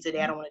lazy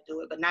today, I don't want to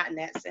do it, but not in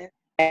that sense.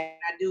 I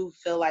do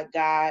feel like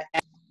God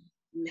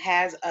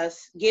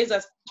gives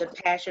us the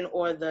passion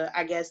or the,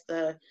 I guess,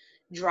 the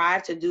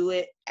drive to do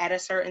it at a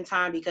certain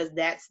time because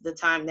that's the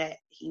time that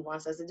he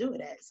wants us to do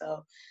it at.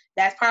 So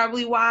that's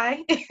probably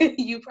why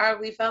you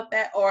probably felt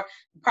that, or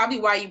probably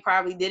why you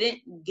probably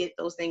didn't get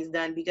those things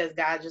done, because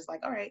God's just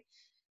like, all right,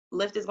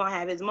 Lyft is gonna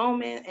have his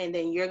moment, and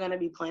then you're gonna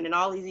be planning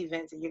all these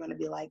events, and you're gonna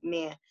be like,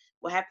 man,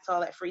 what happened to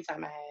all that free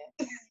time I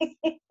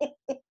had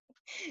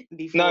No,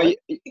 before?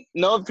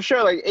 no, for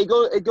sure. Like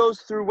it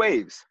goes through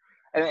waves,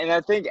 and I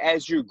think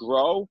as you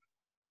grow,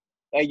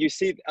 like you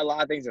see a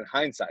lot of things in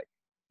hindsight.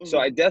 So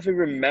I Hmm.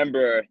 definitely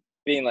remember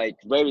being like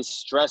very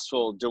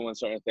stressful doing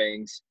certain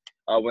things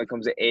when it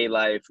comes to A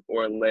life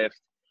or Lyft.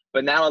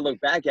 But now I look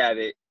back at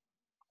it,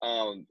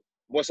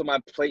 what's on my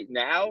plate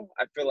now,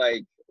 I feel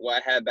like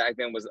what I had back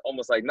then was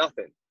almost like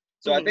nothing.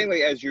 So I Hmm. think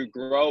like as you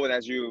grow and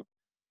as you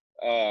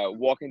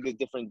walk into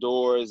different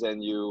doors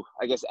and you,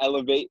 I guess,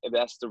 elevate, if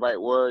that's the right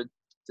word,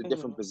 to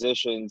different Hmm.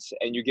 positions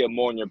and you get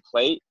more on your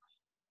plate,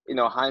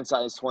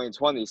 hindsight is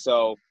 2020.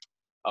 So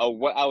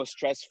what I was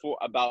stressed for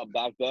about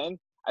back then,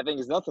 I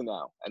think is nothing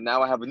now. And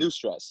now I have a new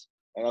stress.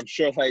 And I'm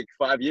sure like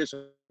 5 years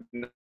from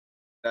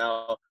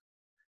now,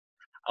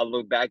 I'll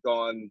look back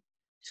on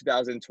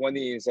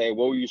 2020 and say,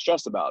 what were you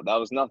stressed about? That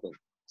was nothing.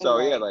 So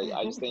yeah, Right. like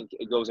I just think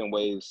it goes in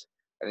waves.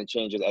 and it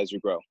changes as you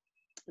grow.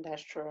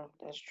 That's true.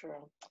 That's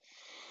true.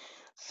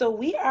 So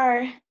we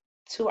are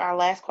to our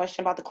last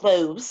question about the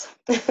clothes.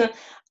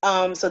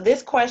 So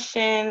this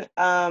question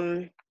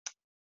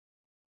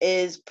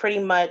is pretty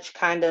much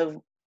kind of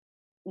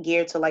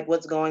geared to like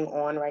what's going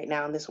on right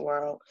now in this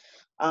world.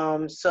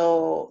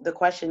 So the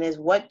question is,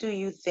 what do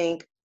you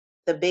think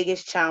the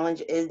biggest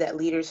challenge is that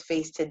leaders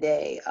face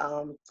today?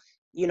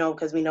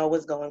 Because we know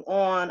what's going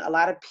on. A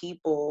lot of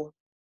people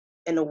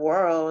in the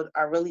world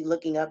are really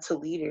looking up to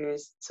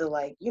leaders to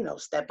like,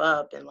 step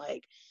up and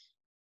like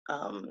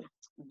um,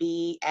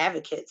 be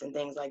advocates and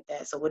things like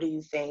that. So what do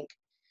you think?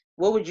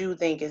 What would you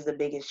think is the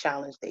biggest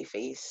challenge they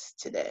face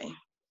today?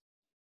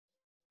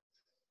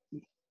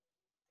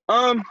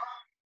 Um,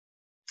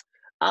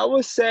 I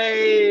would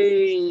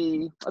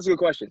say that's a good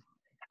question.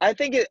 I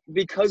think it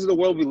because of the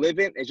world we live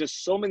in, it's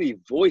just so many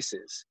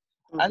voices.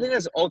 I think Mm-hmm.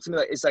 that's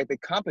ultimately it's like the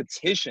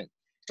competition.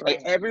 Like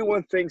Right.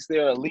 everyone thinks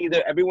they're a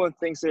leader, everyone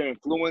thinks they're an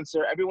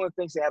influencer, everyone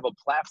thinks they have a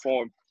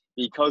platform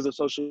because of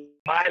social.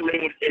 My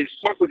lane is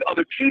work with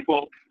other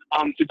people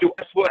to do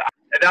what.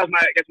 And that was my,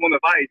 I guess, one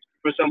advice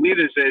for some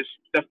leaders is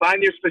to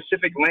find your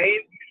specific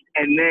lane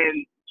and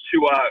then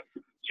to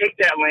take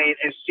that lane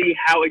and see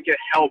how it can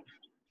help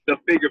the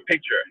bigger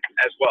picture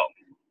as well.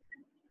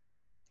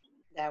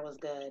 That was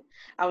good.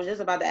 I was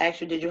just about to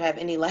ask you, did you have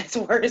any last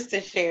words to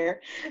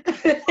share?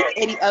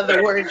 Any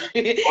other words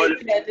you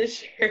had to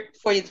share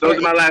for Those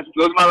are my last.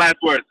 Those are my last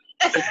words.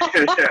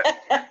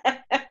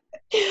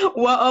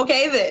 Well,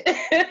 okay then.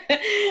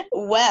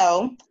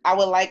 Well, I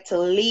would like to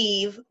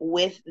leave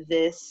with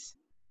this.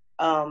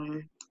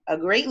 A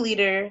great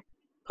leader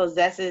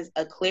possesses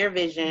a clear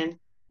vision,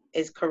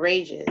 is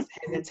courageous,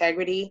 has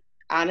integrity,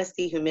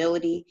 honesty,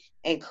 humility,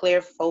 and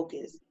clear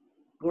focus.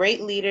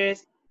 Great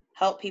leaders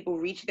help people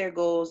reach their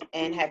goals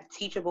and have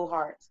teachable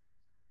hearts.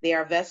 They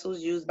are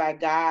vessels used by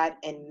God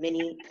in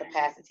many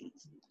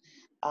capacities.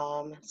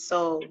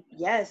 So,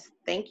 yes,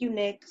 thank you,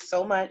 Nick,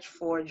 so much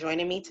for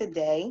joining me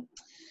today.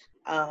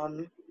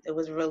 It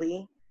was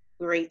really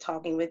great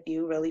talking with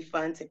you, really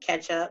fun to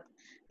catch up.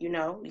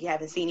 We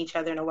haven't seen each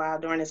other in a while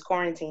during this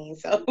quarantine,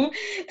 so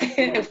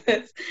it was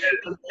It's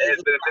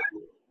amazing. been a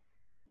minute.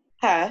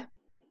 Huh?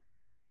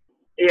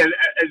 Yeah,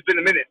 it's been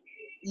a minute.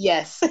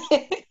 Yes.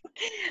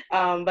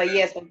 But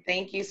yes,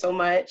 thank you so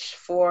much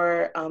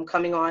for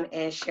coming on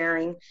and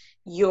sharing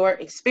your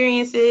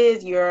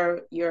experiences,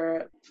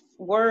 your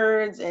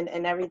words and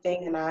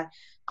everything. And I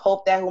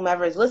hope that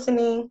whomever is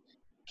listening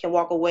can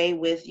walk away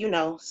with,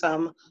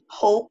 some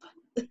hope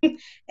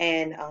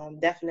and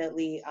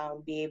definitely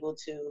be able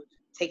to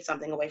take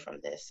something away from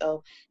this.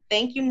 So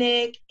thank you,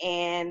 Nick,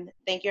 and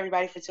thank you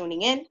everybody for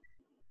tuning in.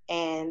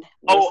 And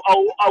we'll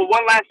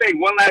One last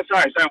thing.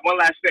 Sorry. One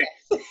last thing.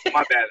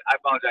 My bad. I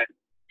apologize.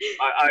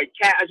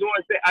 Kat, I just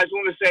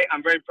want to say,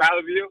 I'm very proud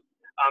of you.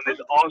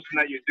 It's awesome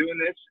that you're doing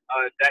this.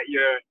 That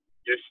you're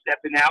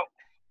stepping out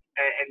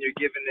and you're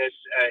giving this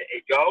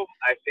a go.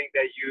 I think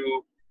that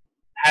you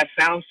have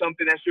found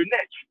something that's your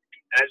niche.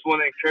 And I just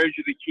want to encourage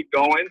you to keep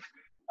going.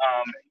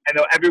 I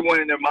know everyone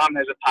and their mom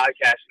has a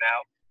podcast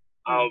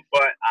now,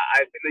 but I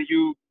think that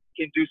you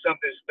can do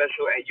something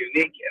special and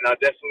unique. And I'll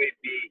definitely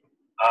be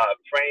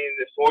praying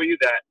this for you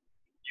that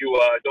you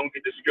don't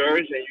get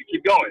discouraged and you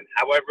keep going.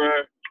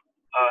 However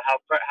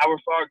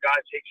far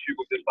God takes you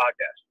with this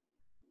podcast.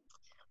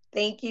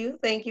 Thank you.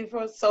 Thank you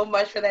for so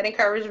much for that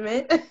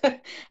encouragement.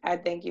 I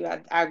thank you.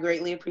 I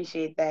greatly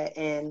appreciate that.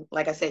 And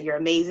like I said, you're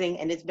amazing.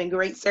 And it's been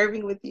great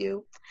serving with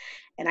you.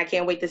 And I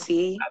can't wait to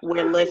see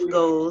where Lyft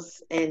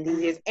goes in these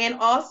years. And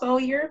also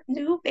your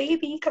new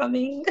baby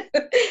coming.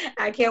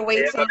 I can't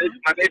wait Yeah, to.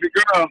 my baby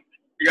girl.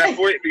 We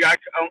got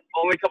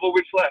only a couple of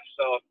weeks left.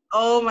 So.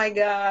 Oh my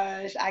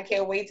gosh. I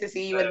can't wait to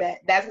see you in that.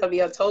 That's going to be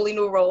a totally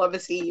new role I'm going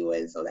to see you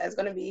in. So that's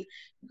going to be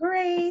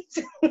great.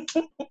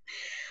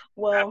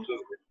 Well.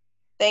 Absolutely.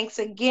 Thanks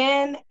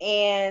again,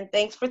 and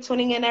thanks for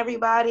tuning in,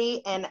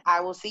 everybody, and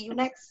I will see you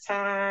next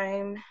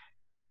time.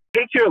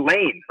 Pick your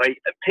lane. Like,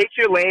 pick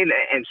your lane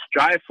and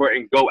strive for it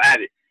and go at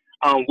it.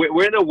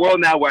 We're in a world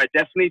now where I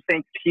definitely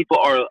think people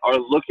are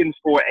looking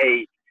for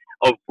a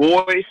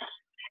voice,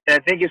 and I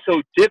think it's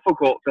so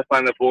difficult to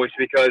find a voice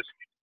because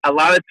a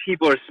lot of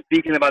people are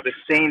speaking about the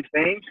same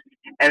things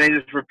and then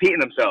just repeating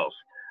themselves.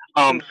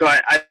 So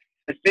I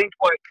think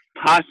what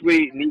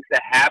possibly needs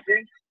to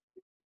happen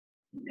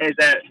is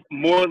that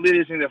more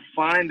leaders need to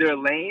find their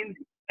lane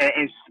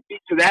and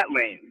speak to that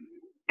lane,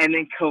 and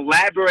then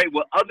collaborate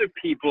with other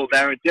people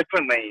that are in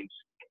different lanes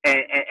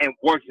and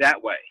work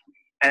that way.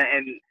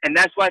 And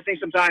that's why I think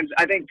sometimes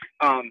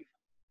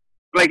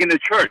like in the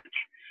church,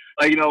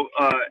 like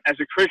as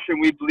a Christian,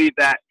 we believe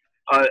that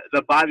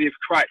the body of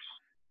Christ,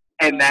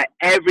 and Right. that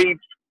every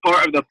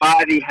part of the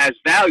body has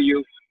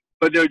value,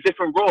 but there are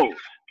different roles.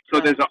 So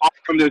Right. there's an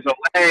arm, there's a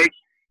leg,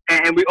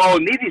 and we all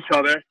need each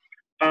other.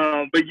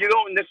 But you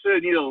don't necessarily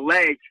need a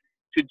leg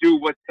to do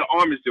what the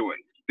arm is doing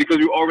because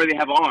we already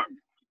have an arm.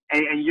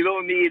 And you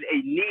don't need a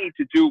knee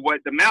to do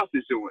what the mouth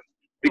is doing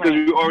because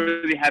Right. we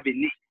already have a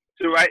knee.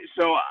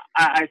 So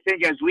I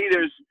think as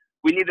leaders,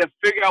 we need to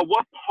figure out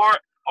what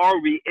part are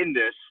we in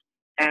this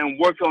and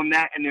work on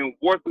that, and then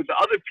work with the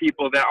other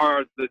people that are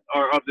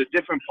of the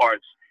different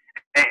parts,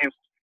 and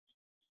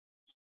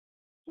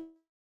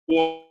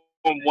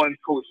form one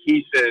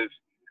cohesive.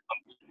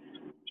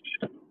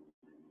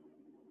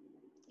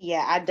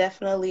 Yeah, I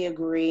definitely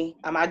agree.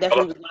 I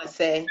definitely was going to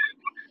say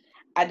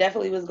I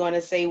definitely was going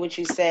to say what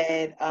you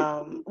said.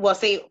 Well,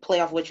 say play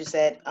off what you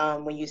said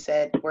when you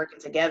said working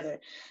together.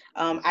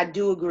 I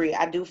do agree.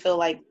 I do feel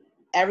like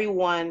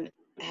everyone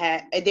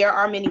there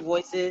are many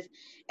voices,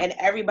 and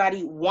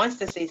everybody wants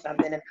to say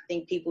something. And I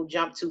think people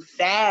jump too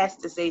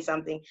fast to say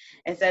something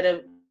instead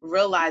of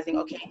realizing,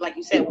 okay, like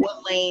you said,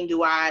 what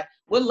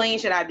lane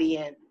should I be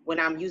in when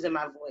I'm using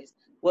my voice?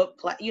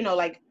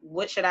 Like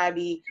what should I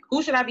be?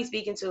 Who should I be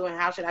speaking to, and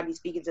how should I be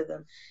speaking to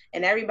them?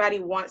 And everybody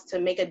wants to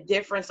make a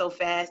difference so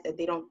fast that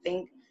they don't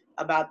think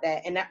about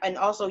that. And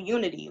also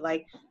unity,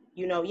 like,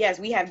 yes,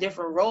 we have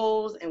different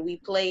roles and we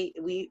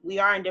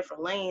are in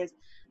different lanes,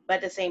 but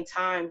at the same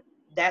time,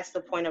 that's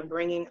the point of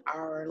bringing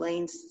our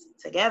lanes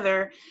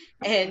together.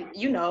 And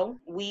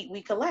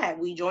we collab,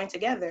 we join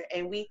together,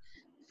 and we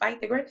fight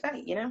the great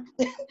fight.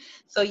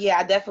 So yeah,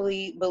 I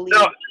definitely No,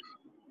 believe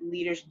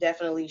leaders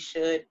definitely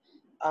should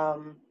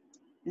um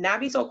not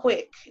be so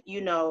quick,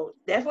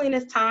 definitely in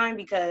this time,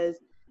 because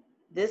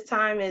this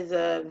time is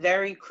a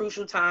very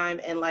crucial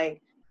time, and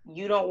like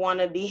you don't want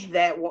to be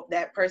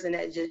that person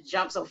that just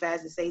jumps so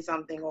fast to say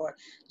something, or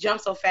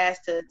jumps so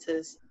fast to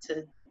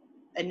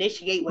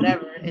initiate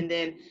whatever, and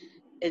then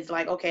it's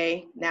like,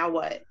 okay, now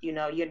what? You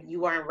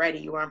weren't ready,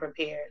 you weren't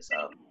prepared.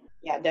 So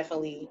yeah,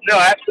 definitely. no,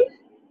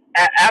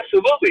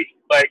 absolutely.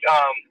 Like,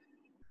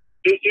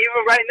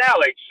 even right now,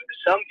 like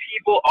some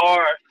people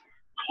are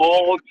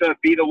called to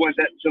be the ones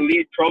that to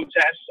lead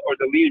protests or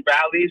to lead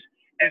rallies,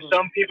 and Hmm.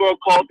 some people are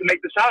called to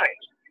make the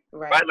signs,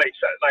 right? Right. Like,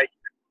 so, like,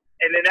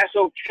 and then that's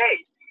okay,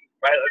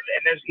 right?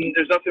 And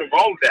there's nothing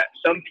wrong with that.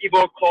 Some people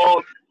are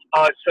called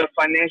to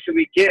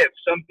financially give.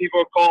 Some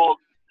people are called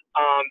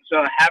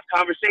to have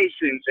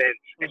conversations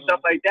and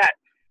stuff Hmm. like that.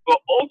 But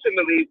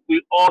ultimately,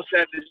 we all should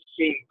have the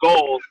same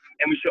goal,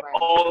 and we should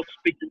Right. all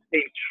speak the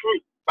same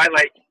truth, right?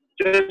 Like,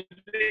 just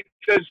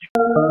because